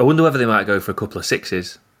game. I wonder whether they might go for a couple of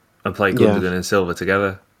sixes and play Gundogan and Silva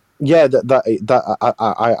together. Yeah,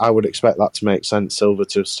 I would expect that to make sense. Silva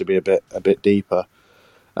to be a bit deeper,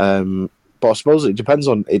 but I suppose it depends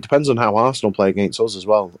on how Arsenal play against us as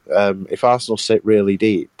well. If Arsenal sit really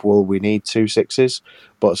deep, will we need 2 sixes?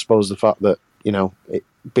 But I suppose the fact that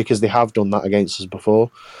because they have done that against us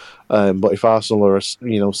before. But if Arsenal are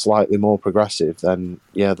slightly more progressive, then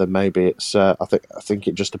maybe it's. I think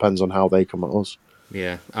it just depends on how they come at us.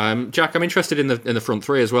 Yeah, Jack, I'm interested in the front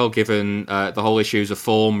three as well, given the whole issues of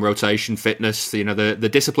form, rotation, fitness. The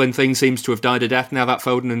discipline thing seems to have died a death now that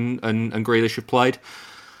Foden and Grealish have played.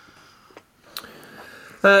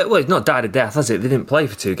 Well, it's not died a death, has it? They didn't play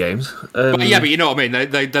for 2 games. But you know what I mean.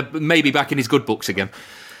 They're maybe back in his good books again.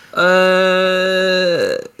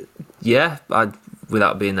 Yeah,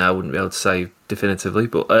 without being there, I wouldn't be able to say definitively.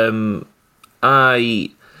 But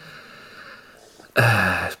I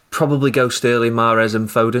probably go Sterling, Mahrez, and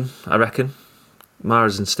Foden. I reckon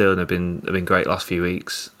Mahrez and Sterling have been great last few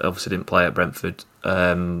weeks. Obviously, didn't play at Brentford,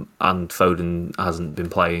 and Foden hasn't been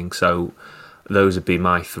playing. So those would be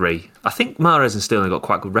my 3. I think Mahrez and Sterling got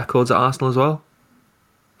quite good records at Arsenal as well,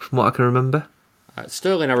 from what I can remember.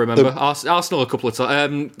 Sterling, I remember. Arsenal a couple of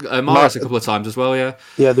times. Mahrez a couple of times as well, yeah.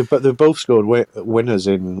 Yeah, they've both scored winners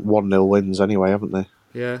in 1-0 wins anyway, haven't they?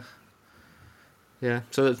 Yeah. Yeah,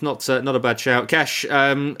 so it's not a bad shout. Kesh,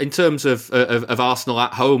 in terms of Arsenal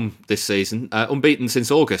at home this season, unbeaten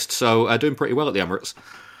since August, so doing pretty well at the Emirates.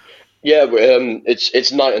 Yeah,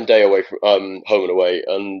 it's night and day away from home and away,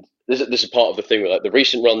 and this is part of the thing. Like the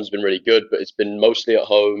recent run's been really good, but it's been mostly at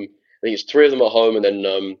home. I think it's 3 of them at home, and then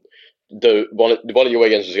the one of the away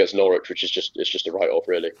games was against Norwich, which is just a write-off,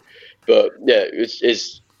 really. But yeah,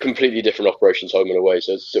 it's completely different operations home and away.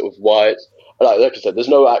 So it's sort of why it's like I said, there's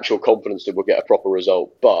no actual confidence that we'll get a proper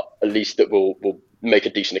result, but at least that we'll make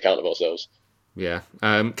a decent account of ourselves. Yeah,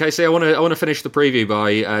 Casey, I want to finish the preview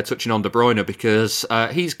by touching on De Bruyne because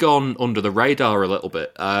he's gone under the radar a little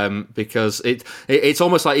bit because it's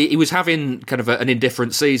almost like he was having kind of an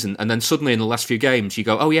indifferent season, and then suddenly in the last few games you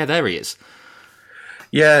go, oh yeah, there he is.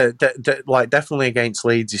 Yeah, definitely against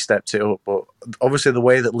Leeds he stepped it up, but obviously the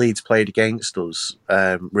way that Leeds played against us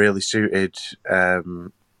really suited.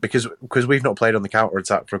 Because we've not played on the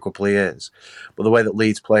counter-attack for a couple of years, but the way that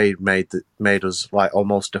Leeds played made us like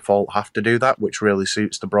almost default have to do that, which really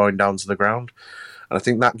suits De Bruyne down to the ground. And I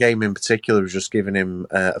think that game in particular was just giving him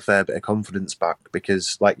a fair bit of confidence back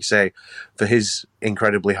because, like you say, for his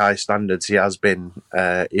incredibly high standards, he has been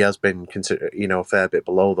considered, a fair bit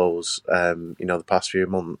below those, the past few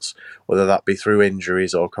months, whether that be through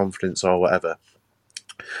injuries or confidence or whatever.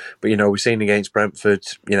 But we've seen against Brentford,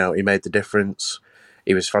 he made the difference.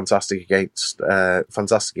 He was fantastic against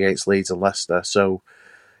Leeds and Leicester. So,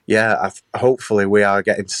 yeah, hopefully we are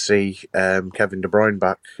getting to see Kevin De Bruyne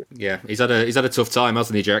back. Yeah, he's had a tough time,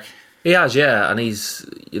 hasn't he, Jack? He has, yeah, and he's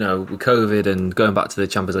with COVID and going back to the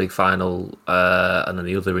Champions League final, and then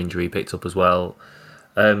the other injury he picked up as well.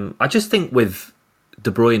 I just think with De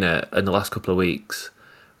Bruyne in the last couple of weeks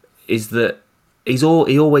is that he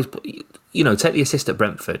always take the assist at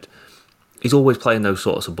Brentford. He's always playing those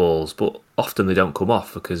sorts of balls, but often they don't come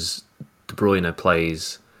off because De Bruyne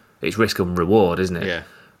plays. It's risk and reward, isn't it? Yeah,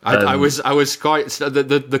 I was quite.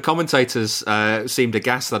 The commentators seemed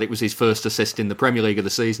aghast that it was his first assist in the Premier League of the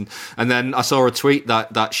season, and then I saw a tweet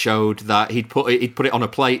that showed that he'd put it on a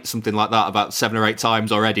plate, something like that, about 7 or 8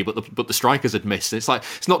 times already, but the strikers had missed. It's like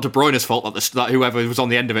it's not De Bruyne's fault that whoever was on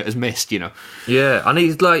the end of it has missed. Yeah, and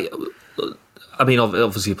he's like, I mean,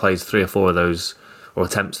 obviously he plays 3 or 4 of those. Or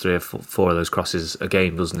attempts 3 or 4 of those crosses a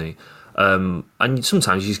game, doesn't he? And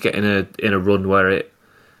sometimes you just get in a run where it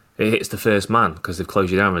hits the first man because they've closed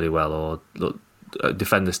you down really well, or a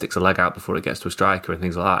defender sticks a leg out before it gets to a striker and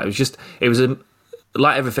things like that. It was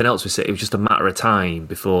like everything else we said. It was just a matter of time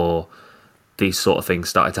before these sort of things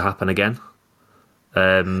started to happen again.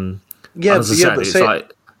 But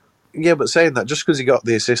saying that, just because he got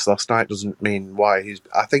the assist last night doesn't mean why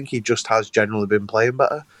I think he just has generally been playing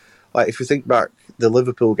better. Like, if you think back, the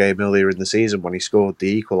Liverpool game earlier in the season when he scored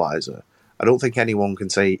the equaliser, I don't think anyone can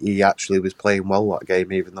say he actually was playing well that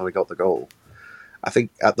game, even though he got the goal. I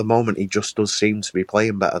think at the moment he just does seem to be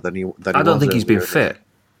playing better than he was. I don't think he's been fit.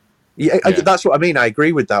 Yeah, that's what I mean. I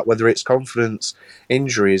agree with that, whether it's confidence,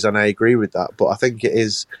 injuries, and I agree with that. But I think it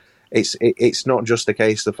is it's not just the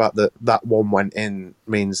case. The fact that one went in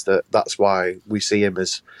means that's why we see him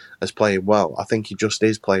as playing well. I think he just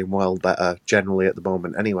is playing well better generally at the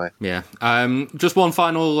moment anyway. Yeah. Just one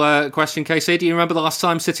final question, Casey. Do you remember the last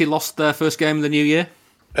time City lost their first game of the new year?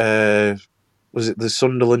 Was it the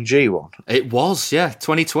Sunderland G one? It was, yeah,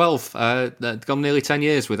 2012. Gone nearly 10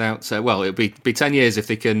 years without. Well, it'll be 10 years if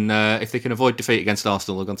they can avoid defeat against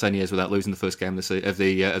Arsenal. They've gone 10 years without losing the first game of the new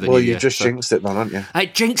year. Well, you just jinxed it, then, haven't you?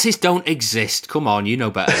 Jinxes don't exist. Come on, you know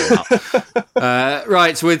better than that.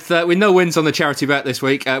 Right, with no wins on the charity bet this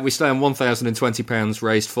week, we stay on £1,020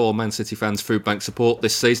 raised for Man City fans' food bank support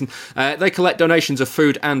this season. They collect donations of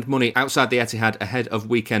food and money outside the Etihad ahead of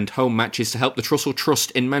weekend home matches to help the Trussell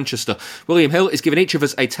Trust in Manchester. William Hill is giving each of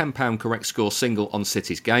us a £10 correct score single on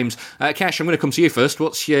City's games. Cash, I'm going to come to you first.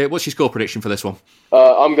 What's your score prediction for this one?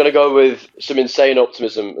 I'm going to go with some insane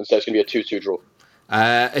optimism and say it's going to be a 2-2 draw.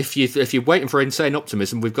 If you're waiting for insane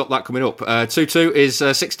optimism, we've got that coming up. 2-2 is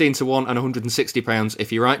 16-1 and £160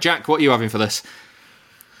 if you're right. Jack, what are you having for this?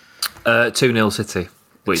 2-0 City.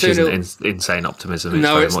 Which isn't insane optimism, it's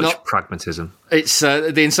very much not pragmatism. It's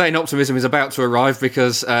the insane optimism is about to arrive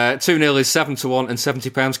because 2-0 is 7-1 and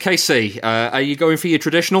 £70. KC, are you going for your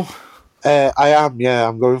traditional? I am, yeah.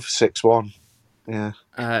 I'm going for 6-1. Yeah.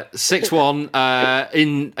 6-1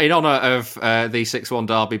 in honour of the 6-1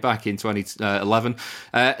 derby back in 2011.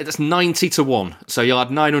 That's 90-1, so you'll add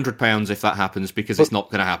 £900 if that happens because it's not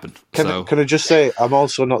going to happen. Can I just say, I'm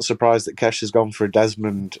also not surprised that Kesh has gone for a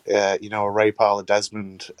Desmond, a Ray Parlour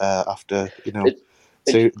Desmond after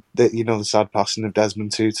the sad passing of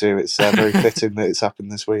Desmond Tutu. It's very fitting that it's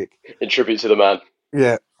happened this week. In tribute to the man.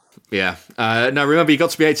 Yeah. Yeah. Now, remember, you've got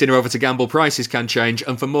to be 18 or over to gamble. Prices can change.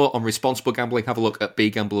 And for more on responsible gambling, have a look at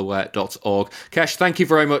begambleaware.org. Kesh, thank you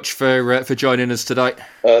very much for joining us today.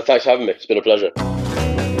 Thanks for having me. It's been a pleasure.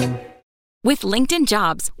 With LinkedIn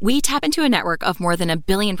Jobs, we tap into a network of more than 1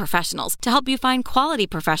 billion professionals to help you find quality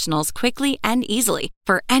professionals quickly and easily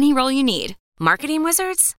for any role you need. Marketing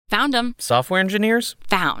wizards? Found them. Software engineers?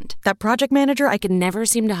 Found. That project manager I could never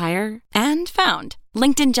seem to hire? And found.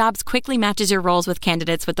 LinkedIn Jobs quickly matches your roles with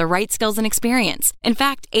candidates with the right skills and experience. In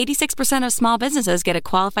fact, 86% of small businesses get a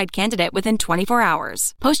qualified candidate within 24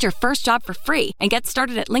 hours. Post your first job for free and get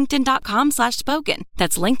started at linkedin.com/spoken.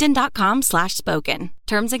 That's linkedin.com/spoken.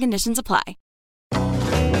 Terms and conditions apply.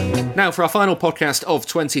 Now, for our final podcast of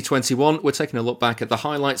 2021, we're taking a look back at the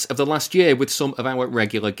highlights of the last year with some of our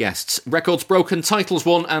regular guests. Records broken, titles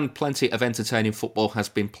won, and plenty of entertaining football has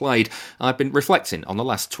been played. I've been reflecting on the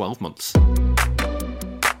last 12 months.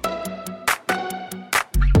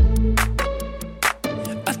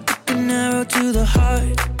 To the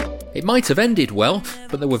heart. It might have ended well,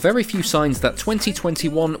 but there were very few signs that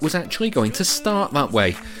 2021 was actually going to start that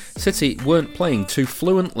way. City weren't playing too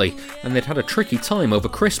fluently, and they'd had a tricky time over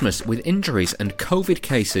Christmas with injuries and COVID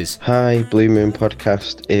cases. Hi, Blue Moon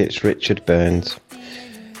Podcast, it's Richard Burns.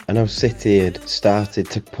 I know City had started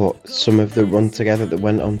to put some of the run together that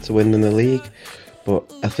went on to win in the league, but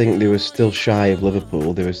I think they were still shy of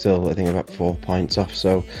Liverpool. They were still, I think, about 4 points off,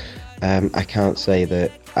 so I can't say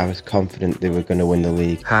that I was confident they were going to win the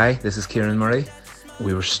league. Hi, this is Kieran Murray.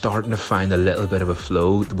 We were starting to find a little bit of a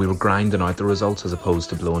flow. We were grinding out the results as opposed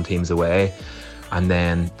to blowing teams away. And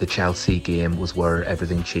then the Chelsea game was where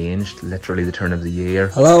everything changed, literally the turn of the year.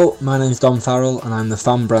 Hello, my name's Dom Farrell and I'm the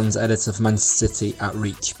Fan Brands editor for Manchester City at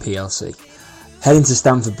Reach plc. Heading to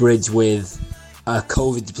Stamford Bridge with a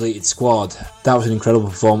COVID-depleted squad, that was an incredible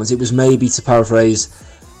performance. It was maybe, to paraphrase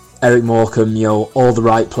Eric Morecambe, all the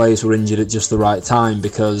right players were injured at just the right time,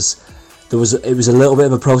 because it was a little bit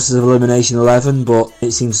of a process of elimination 11, but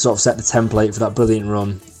it seemed to sort of set the template for that brilliant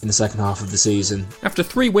run in the second half of the season. After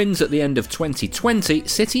 3 wins at the end of 2020,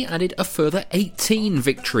 City added a further 18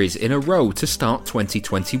 victories in a row to start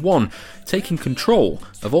 2021, taking control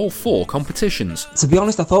of all 4 competitions. To be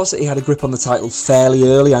honest, I thought City had a grip on the title fairly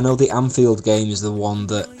early. I know the Anfield game is the one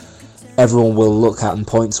that everyone will look at and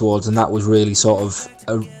point towards, and that was really sort of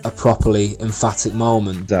a properly emphatic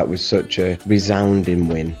moment. That was such a resounding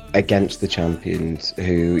win against the champions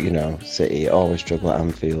who, City always struggle at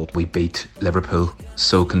Anfield. We beat Liverpool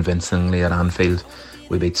so convincingly at Anfield.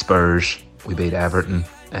 We beat Spurs, we beat Everton,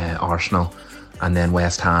 Arsenal, and then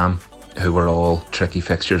West Ham, who were all tricky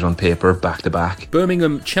fixtures on paper, back to back.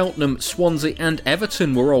 Birmingham, Cheltenham, Swansea and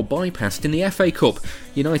Everton were all bypassed in the FA Cup.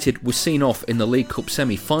 United was seen off in the League Cup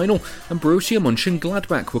semi-final, and Borussia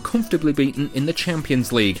Mönchengladbach were comfortably beaten in the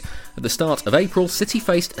Champions League. At the start of April, City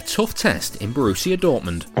faced a tough test in Borussia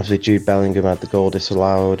Dortmund. Obviously Jude Bellingham had the goal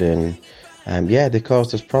disallowed, and they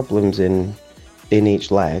caused us problems in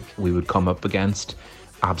each leg. We would come up against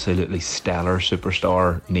absolutely stellar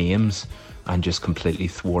superstar names, and just completely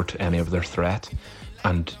thwart any of their threat.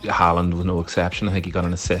 And Haaland was no exception. I think he got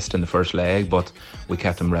an assist in the first leg, but we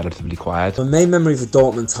kept him relatively quiet. My main memory of the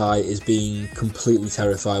Dortmund tie is being completely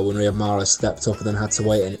terrified when Riyad Mahrez stepped up and then had to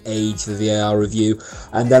wait an age for the VAR review.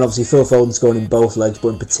 And then obviously Phil Foden scoring in both legs, but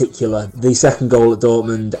in particular the second goal at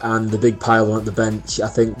Dortmund and the big pile on at the bench. I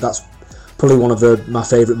think that's probably one of my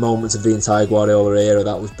favourite moments of the entire Guardiola era.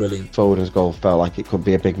 That was brilliant. Foden's goal felt like it could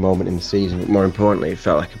be a big moment in the season, but more importantly, it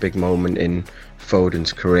felt like a big moment in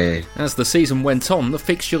Foden's career. As the season went on, the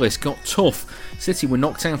fixture list got tough. City were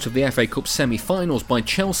knocked out of the FA Cup semi-finals by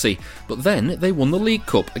Chelsea, but then they won the League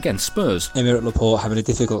Cup against Spurs. Aymeric Laporte having a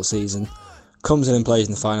difficult season, comes in and plays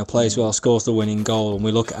in the final, plays well, scores the winning goal, and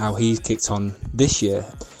we look at how he's kicked on this year.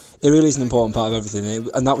 It really is an important part of everything,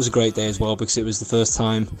 and that was a great day as well, because it was the first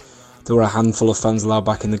time there were a handful of fans allowed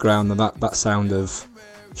back in the ground, and that sound of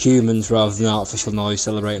humans rather than artificial noise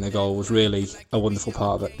celebrating a goal was really a wonderful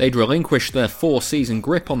part of it. They'd relinquished their 4-season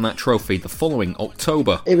grip on that trophy the following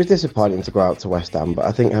October. It was disappointing to go out to West Ham, but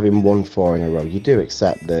I think having won 4 in a row, you do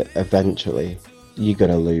accept that eventually you're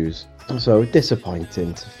going to lose. So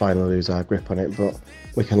disappointing to finally lose our grip on it, but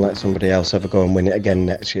we can let somebody else have a go and win it again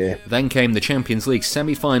next year. Then came the Champions League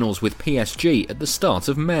semi-finals with PSG at the start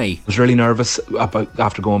of May. I was really nervous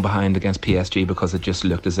after going behind against PSG because it just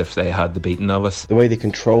looked as if they had the beating of us. The way they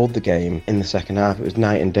controlled the game in the second half, it was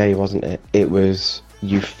night and day, wasn't it? It was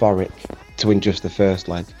euphoric to win just the first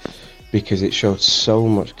leg because it showed so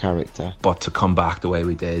much character. But to come back the way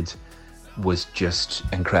we did was just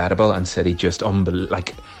incredible, and City just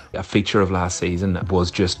like a feature of last season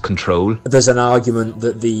was just control. There's an argument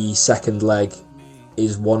that the second leg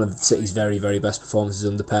is one of City's very, very best performances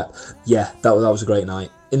under Pep. Yeah, that was a great night.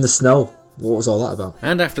 In the snow, what was all that about?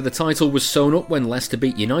 And after the title was sewn up when Leicester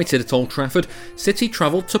beat United at Old Trafford, City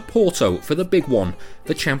travelled to Porto for the big one,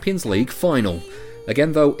 the Champions League final.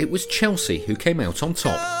 Again though, it was Chelsea who came out on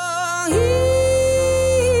top.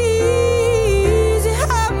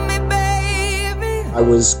 I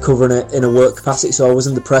was covering it in a work capacity, so I was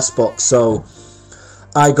in the press box, so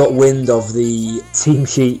I got wind of the team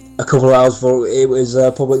sheet a couple of hours before it was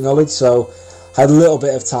public knowledge, so I had a little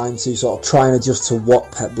bit of time to sort of try and adjust to what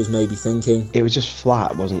Pep was maybe thinking. It was just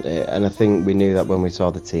flat, wasn't it? And I think we knew that when we saw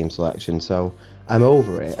the team selection, so I'm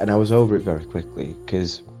over it, and I was over it very quickly,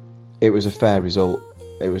 because it was a fair result,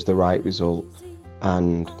 it was the right result,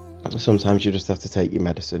 and sometimes you just have to take your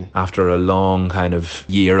medicine. After a long kind of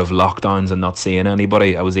year of lockdowns and not seeing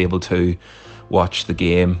anybody, I was able to watch the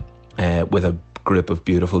game with a group of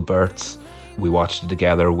beautiful birds. We watched it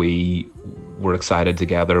together, we were excited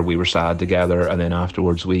together, we were sad together, and then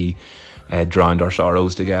afterwards we drowned our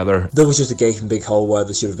sorrows together. There was just a gaping big hole where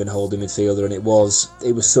there should have been a holding midfielder, and it was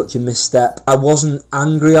such a misstep. I wasn't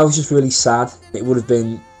angry, I was just really sad. It would have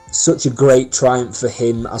been such a great triumph for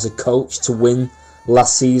him as a coach to win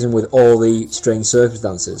last season with all the strange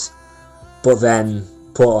circumstances, but then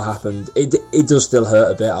Porto happened. It does still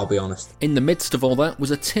hurt a bit, I'll be honest. In the midst of all that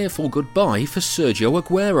was a tearful goodbye for Sergio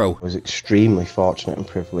Aguero. I was extremely fortunate and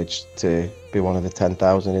privileged to be one of the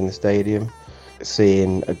 10,000 in the stadium.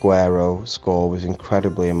 Seeing Aguero score was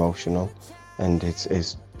incredibly emotional, and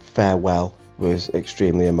his farewell was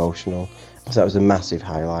extremely emotional. So that was a massive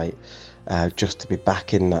highlight, just to be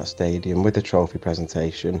back in that stadium with the trophy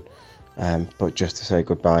presentation. But just to say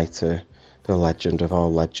goodbye to the legend of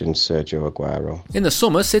all legends, Sergio Aguero. In the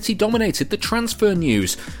summer, City dominated the transfer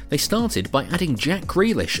news. They started by adding Jack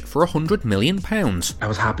Grealish for £100 million. I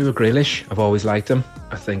was happy with Grealish. I've always liked him.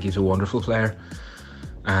 I think he's a wonderful player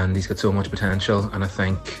and he's got so much potential, and I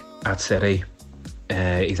think at City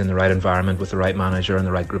he's in the right environment with the right manager and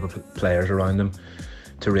the right group of players around him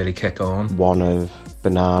to really kick on. One of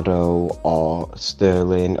Bernardo or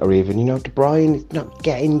Sterling or even, De Bruyne is not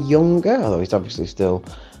getting younger, although he's obviously still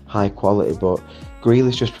high quality, but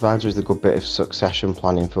Grealish just provides us a good bit of succession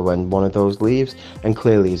planning for when one of those leaves, and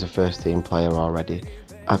clearly he's a first team player already.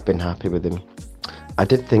 I've been happy with him. I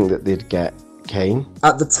did think that they'd get Kane.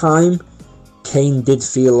 At the time, Kane did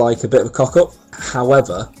feel like a bit of a cock-up.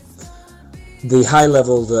 However, the high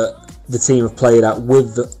level that the team have played at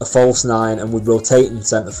with a false nine and with rotating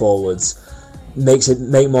centre forwards makes it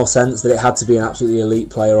make more sense that it had to be an absolutely elite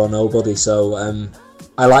player or nobody. So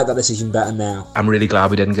I like that decision better now. I'm really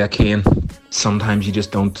glad we didn't get Kane. Sometimes you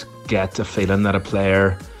just don't get a feeling that a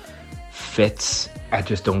player fits. I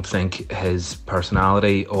just don't think his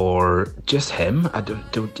personality or just him,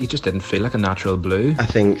 he just didn't feel like a natural blue. I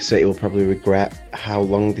think City will probably regret how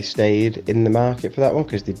long they stayed in the market for that one,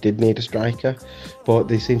 because they did need a striker, but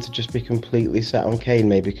they seem to just be completely set on Kane,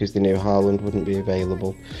 maybe because they knew Haaland wouldn't be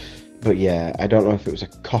available. But yeah, I don't know if it was a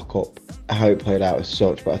cock-up how it played out as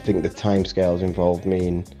such, but I think the timescales involved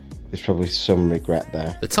mean there's probably some regret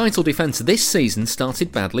there. The title defence this season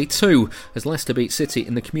started badly too, as Leicester beat City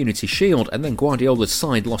in the Community Shield, and then Guardiola's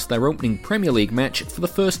side lost their opening Premier League match for the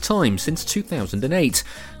first time since 2008.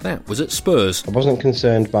 That was at Spurs. I wasn't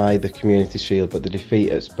concerned by the Community Shield, but the defeat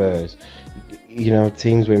at Spurs. You know,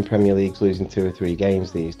 teams win Premier Leagues losing 2 or 3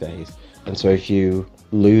 games these days, and so if you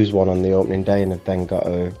lose one on the opening day and have then got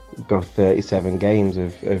to go 37 games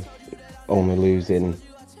of only losing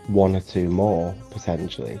 1 or 2 more,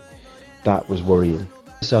 potentially, that was worrying.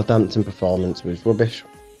 The Southampton performance was rubbish,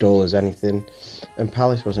 dull as anything, and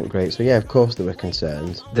Palace wasn't great, so yeah, of course there were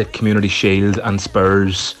concerns. The Community Shield and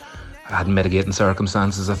Spurs had mitigating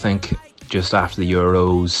circumstances, I think, just after the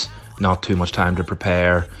Euros, not too much time to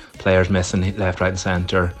prepare, players missing left, right and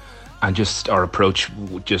centre, and just our approach,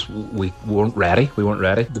 we weren't ready.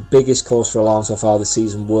 The biggest cause for alarm so far this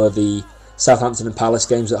season were the Southampton and Palace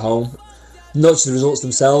games at home. Not just the results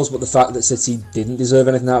themselves, but the fact that City didn't deserve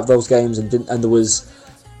anything out of those games, and there was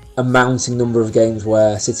a mounting number of games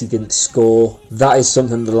where City didn't score. That is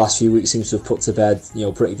something the last few weeks seems to have put to bed,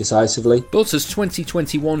 pretty decisively. But as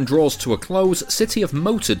 2021 draws to a close, City have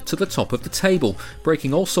motored to the top of the table,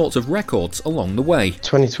 breaking all sorts of records along the way.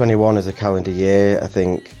 2021 as a calendar year, I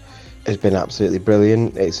think, has been absolutely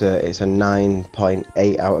brilliant. It's a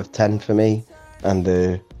 9.8 out of 10 for me, and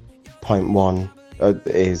the 0.1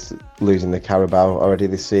 is losing the Carabao already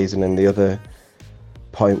this season, and the other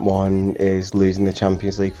 0.1 is losing the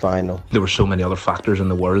Champions League final. There were so many other factors in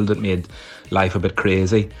the world that made life a bit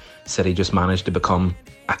crazy. City just managed to become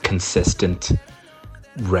a consistent,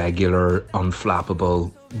 regular,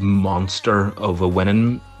 unflappable monster of a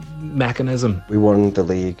winning mechanism. We won the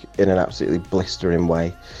league in an absolutely blistering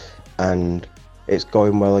way, and it's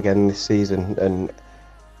going well again this season. And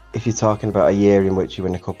if you're talking about a year in which you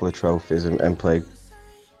win a couple of trophies and play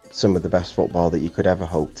some of the best football that you could ever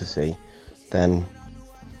hope to see, then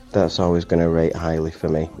that's always going to rate highly for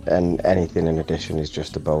me, and anything in addition is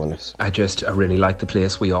just a bonus. I really like the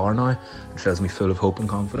place we are now. It fills me full of hope and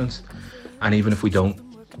confidence, and even if we don't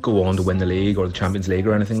go on to win the league or the Champions League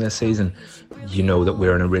or anything this season, you know that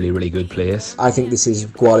we're in a really, really good place. I think this is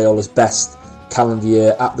Guardiola's best calendar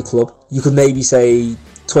year at the club. You could maybe say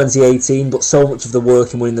 2018, but so much of the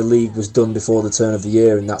work in winning the league was done before the turn of the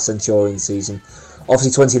year in that Centurion season.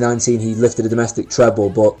 Obviously 2019 he lifted a domestic treble,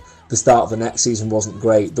 but the start of the next season wasn't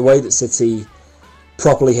great. The way that City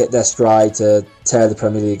properly hit their stride to tear the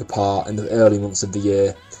Premier League apart in the early months of the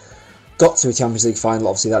year, got to a Champions League final,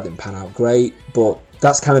 obviously that didn't pan out great, but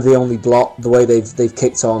that's kind of the only blot. The way they've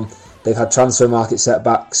kicked on, they've had transfer market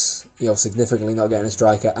setbacks, significantly not getting a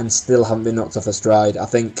striker, and still haven't been knocked off their stride. I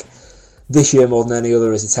think this year more than any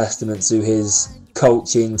other is a testament to his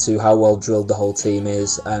coaching, to how well drilled the whole team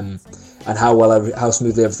is, and how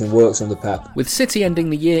smoothly everything works under Pep. With City ending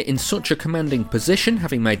the year in such a commanding position,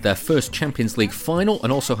 having made their first Champions League final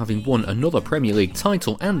and also having won another Premier League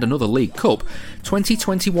title and another League Cup,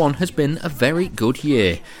 2021 has been a very good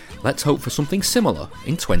year. Let's hope for something similar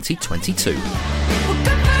in 2022.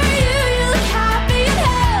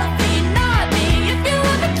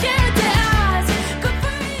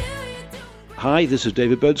 Hi, this is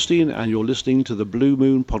David Bernstein, and you're listening to the Blue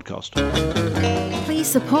Moon Podcast. Please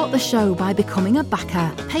support the show by becoming a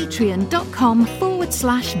backer.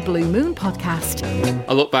 Patreon.com/Blue Moon Podcast.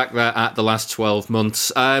 I look back there at the last 12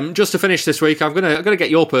 months. Just to finish this week, I'm gonna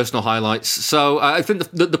get your personal highlights. So I think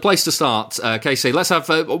the place to start, Casey, let's have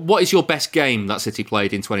what is your best game that City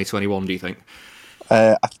played in 2021, do you think?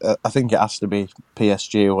 I think it has to be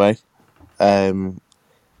PSG away. The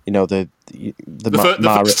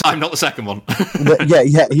first time, not the second one.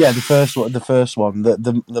 the first one.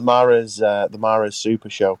 The Mahrez Super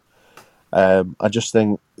Show. I just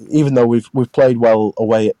think, even though we've played well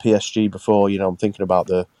away at PSG before, I'm thinking about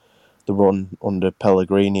the run under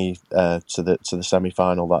Pellegrini to the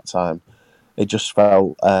semi-final that time. It just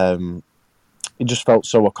felt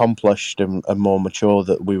so accomplished and more mature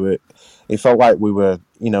that we were. It felt like we were,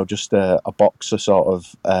 just a boxer sort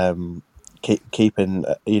of. Keeping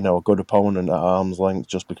a good opponent at arm's length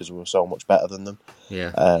just because we were so much better than them.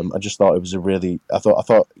 Yeah. I just thought it was I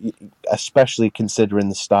thought especially considering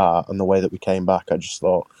the start and the way that we came back, I just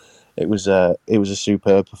thought it was a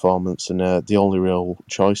superb performance and the only real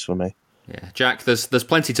choice for me. Yeah, Jack, there's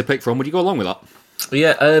plenty to pick from. Would you go along with that?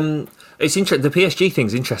 Yeah, it's interesting. The PSG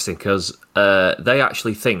thing's interesting because they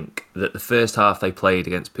actually think that the first half they played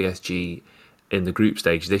against PSG in the group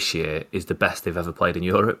stage this year is the best they've ever played in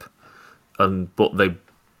Europe. But they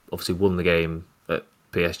obviously won the game at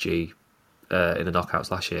PSG in the knockouts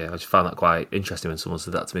last year. I just found that quite interesting when someone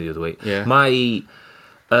said that to me the other week. Yeah.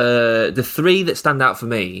 The three that stand out for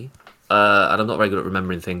me and I'm not very good at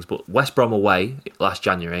remembering things, but West Brom away last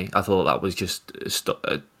January, I thought that was just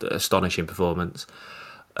an astonishing performance.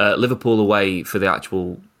 Liverpool away for the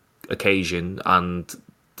actual occasion and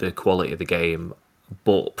the quality of the game,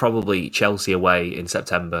 but probably Chelsea away in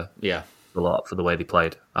September. Yeah, a lot for the way they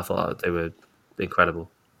played. I thought they were incredible.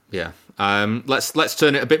 Yeah. Let's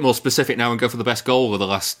turn it a bit more specific now and go for the best goal of the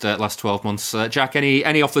last 12 months. Jack,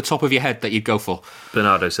 any off the top of your head that you'd go for?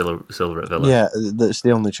 Bernardo Silva at Villa. Yeah, that's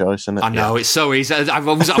the only choice, isn't it? I know, it's so easy. I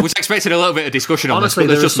was expecting a little bit of discussion on Honestly,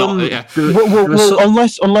 this, but there's just some, not. Yeah.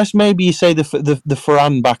 Unless maybe you say the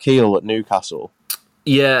Ferran back heel at Newcastle.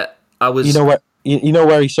 Yeah, I was. You know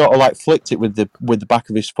where he sort of like flicked it with the back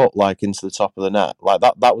of his foot like into the top of the net. Like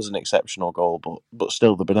that was an exceptional goal, but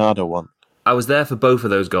still the Bernardo one. I was there for both of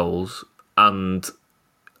those goals, and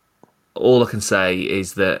all I can say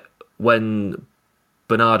is that when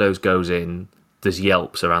Bernardo's goes in, there's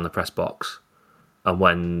yelps around the press box, and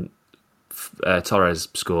when Torres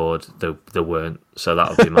scored, there weren't. So that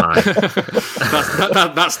would be mine.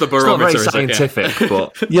 that's the barometer. It's not very scientific,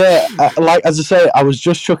 but yeah, like as I say, I was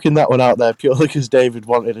just chucking that one out there purely because David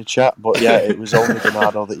wanted a chat. But yeah, it was only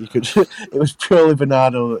Bernardo that you could. It was purely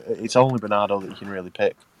Bernardo. It's only Bernardo that you can really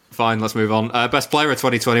pick. Fine, let's move on. Best player of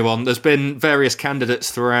 2021. There's been various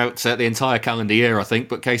candidates throughout the entire calendar year, I think.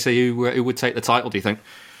 But Casey, who would take the title, do you think?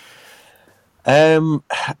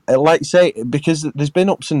 Like say, because there's been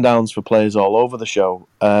ups and downs for players all over the show.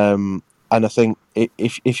 And I think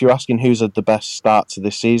if you're asking who's had the best start to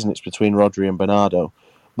this season, it's between Rodri and Bernardo.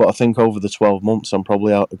 But I think over the 12 months, I'm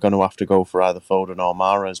probably going to have to go for either Foden or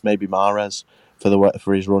Mahrez. Maybe Mahrez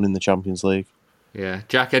for his run in the Champions League. Yeah,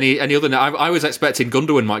 Jack. Any other? I was expecting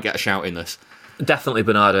Gundogan might get a shout in this. Definitely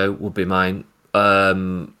Bernardo would be mine.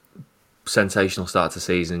 Sensational start to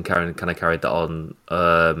season. Kind of carried that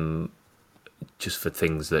on. Just for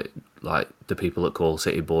things that like the people that call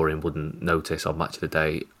City boring wouldn't notice on Match of the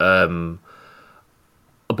Day. But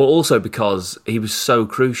also because he was so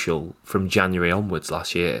crucial from January onwards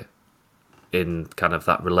last year in kind of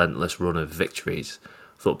that relentless run of victories.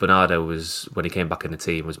 I thought Bernardo was, when he came back in the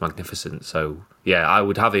team, was magnificent. So yeah, I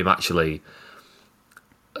would have him actually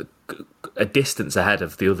a distance ahead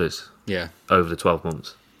of the others. Yeah, over the 12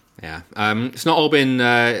 months. Yeah, it's not all been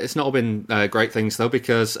great things though.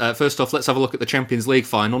 Because first off, let's have a look at the Champions League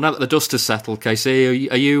final. Now that the dust has settled, Casey,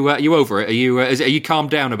 are you over it? Are you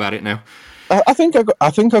calmed down about it now? I think I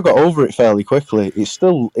got over it fairly quickly. It's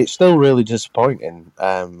still really disappointing.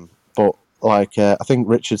 But like I think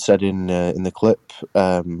Richard said in the clip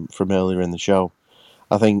from earlier in the show,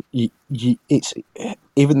 I think it's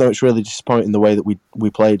even though it's really disappointing the way that we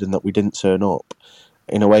played and that we didn't turn up.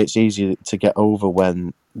 In a way, it's easy to get over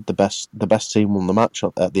when the best team won the match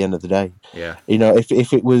at the end of the day. Yeah,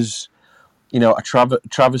 if it was a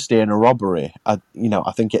travesty and a robbery, I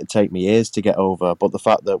think it'd take me years to get over. But the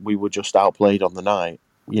fact that we were just outplayed on the night,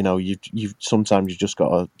 you've sometimes you just got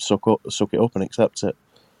to suck it up and accept it.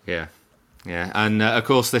 Yeah. Yeah, and of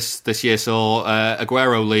course this year saw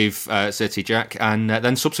Aguero leave City, Jack, and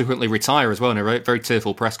then subsequently retire as well in a very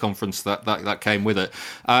tearful press conference that came with it.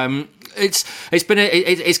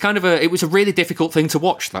 It was a really difficult thing to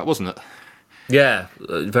watch, that wasn't it? Yeah,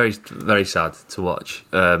 very very sad to watch.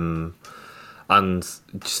 And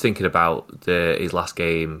just thinking about his last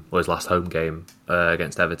game or his last home game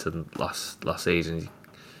against Everton last season,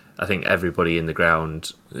 I think everybody in the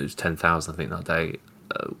ground, it was 10,000 I think that day.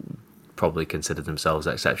 Probably considered themselves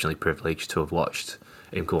exceptionally privileged to have watched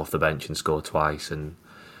him come off the bench and score twice, and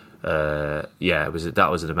that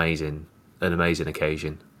was an amazing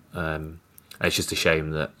occasion. It's just a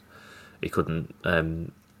shame that he couldn't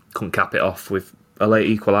cap it off with a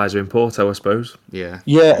late equaliser in Porto, I suppose. Yeah.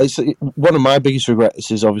 It's one of my biggest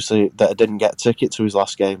regrets is obviously that I didn't get a ticket to his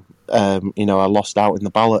last game. I lost out in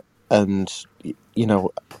the ballot, and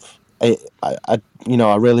I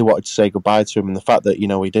really wanted to say goodbye to him, and the fact that he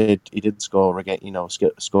did score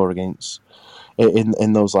against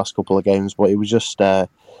in those last couple of games, but it was just a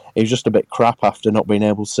bit crap after not being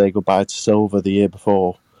able to say goodbye to Silva the year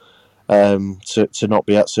before. To not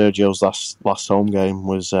be at Sergio's last home game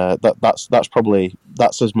was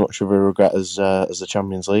that's as much of a regret as the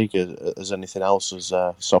Champions League as anything else, as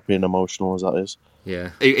soppy and emotional as that is.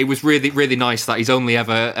 Yeah, it was really, really nice that he's only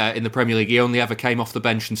ever in the Premier League. He only ever came off the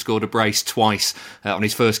bench and scored a brace twice on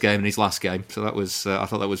his first game and his last game. So that was, I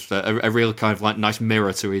thought that was a real kind of like nice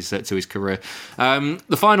mirror to his career.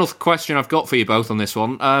 The final question I've got for you both on this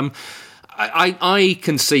one. I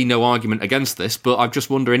can see no argument against this, but I'm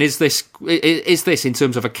just wondering: is this in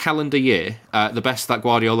terms of a calendar year the best that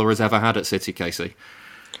Guardiola has ever had at City, Casey?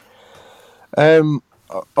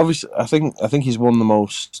 Obviously, I think he's won the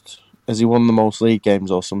most Has he won the most league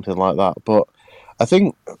games or something like that? But I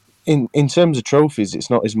think in terms of trophies, it's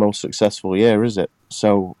not his most successful year, is it?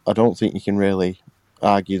 So I don't think you can really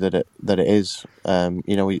argue that it is.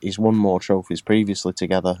 He's won more trophies previously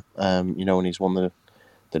together. And he's won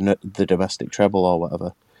the domestic treble or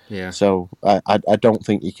whatever. Yeah. So I don't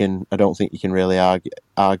think you can really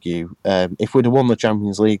argue. If we'd have won the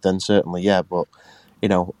Champions League, then certainly yeah. But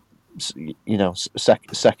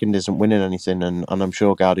second isn't winning anything, and I'm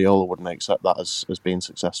sure Guardiola wouldn't accept that as being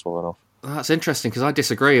successful enough. That's interesting because I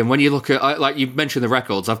disagree. And when you look at, like you mentioned the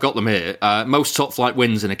records, I've got them here. Most top flight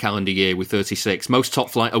wins in a calendar year with 36. Most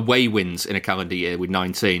top flight away wins in a calendar year with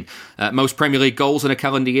 19. Most Premier League goals in a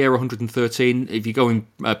calendar year, 113. If you go in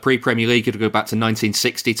pre-Premier League, you'd go back to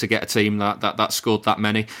 1960 to get a team that scored that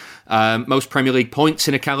many. Most Premier League points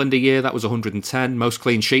in a calendar year, that was 110. Most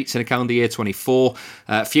clean sheets in a calendar year, 24.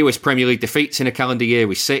 Fewest Premier League defeats in a calendar year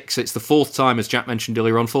with 6. It's the fourth time, as Jack mentioned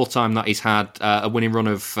earlier on, fourth time that he's had a winning run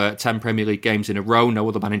of 10 Premier League games in a row. No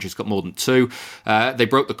other manager's got more than 2. They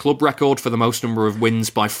broke the club record for the most number of wins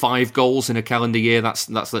by 5 goals in a calendar year. That's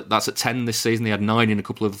at 10 this season. They had 9 in a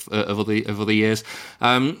couple of other years.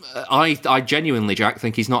 I genuinely, Jack,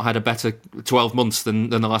 think he's not had a better 12 months than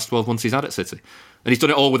the last 12 months he's had at City. And he's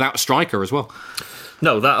done it all without a striker as well.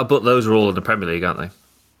 No, but those are all in the Premier League, aren't they?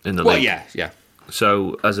 In the league. Yeah.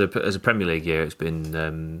 So as a Premier League year, it's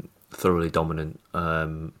been thoroughly dominant.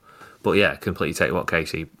 But yeah, completely take what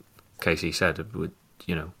Casey said.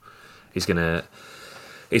 His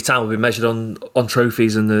time will be measured on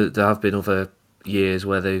trophies, and there have been other years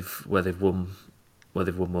where they've won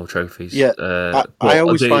more trophies. Yeah, I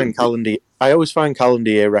always find calendar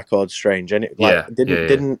year records strange, and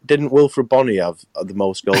didn't Wilfred Bonney have the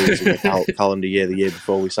most goals in the calendar year the year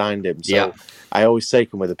before we signed him? So I always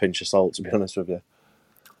take him with a pinch of salt, to be honest with you.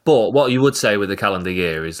 But what you would say with the calendar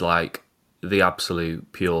year is like the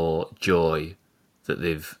absolute pure joy that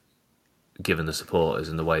they've given the supporters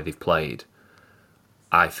and the way they've played,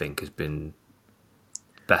 I think has been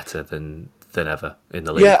better than ever in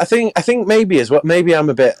the league. Yeah, I think maybe as well. Maybe I'm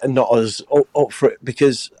a bit not as up for it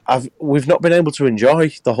because we've not been able to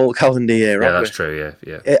enjoy the whole calendar year. Yeah, that's true.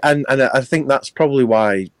 Yeah. And I think that's probably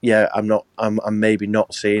why. Yeah, I'm maybe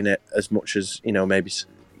not seeing it as much as maybe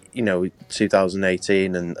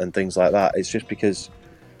 2018 and things like that. It's just because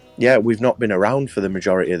we've not been around for the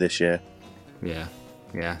majority of this year.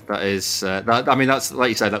 Yeah, that is. That's like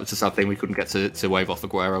you say. That was the sad thing. We couldn't get to wave off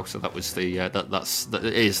Aguero, so that was the that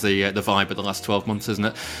is the vibe of the last 12 months, isn't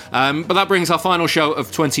it? But that brings our final show of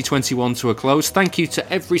 2021 to a close. Thank you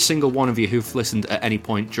to every single one of you who've listened at any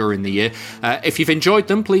point during the year. If you've enjoyed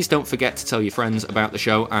them, please don't forget to tell your friends about the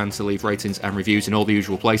show and to leave ratings and reviews in all the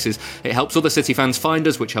usual places. It helps other City fans find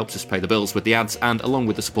us, which helps us pay the bills with the ads, and along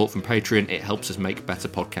with the support from Patreon, it helps us make better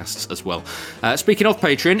podcasts as well. Speaking of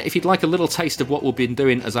Patreon, if you'd like a little taste of what we'll be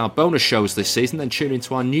doing as our bonus shows this season, then tune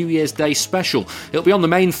into our New Year's Day special. It'll be on the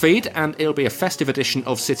main feed, and it'll be a festive edition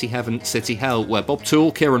of City Heaven, City Hell, where Bob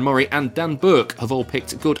Toole, Kieran Murray and Dan Burke have all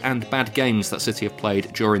picked good and bad games that City have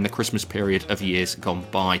played during the Christmas period of years gone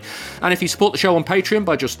by. And if you support the show on Patreon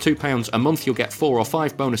by just £2 a month, you'll get 4 or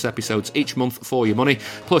 5 bonus episodes each month for your money,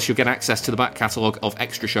 plus you'll get access to the back catalogue of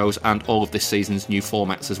extra shows and all of this season's new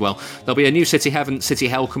formats as well. There'll be a new City Heaven, City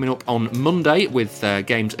Hell coming up on Monday with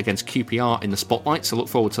games against QPR in the spotlight, so look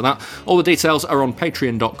forward to that. All the details are on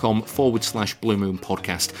patreon.com/Blue Moon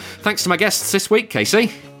Podcast. Thanks to my guests this week,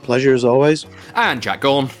 Casey. Pleasure as always. And Jack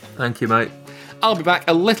Gaughan. Thank you, mate. I'll be back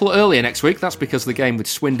a little earlier next week. That's because the game with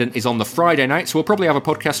Swindon is on the Friday night, so we'll probably have a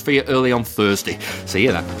podcast for you early on Thursday. See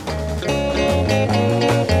you then.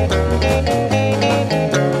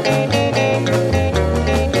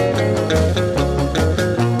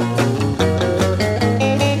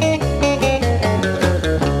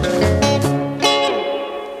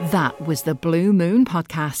 That was the Blue Moon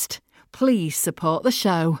Podcast. Please support the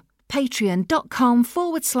show.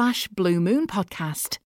 Patreon.com/Blue Moon Podcast.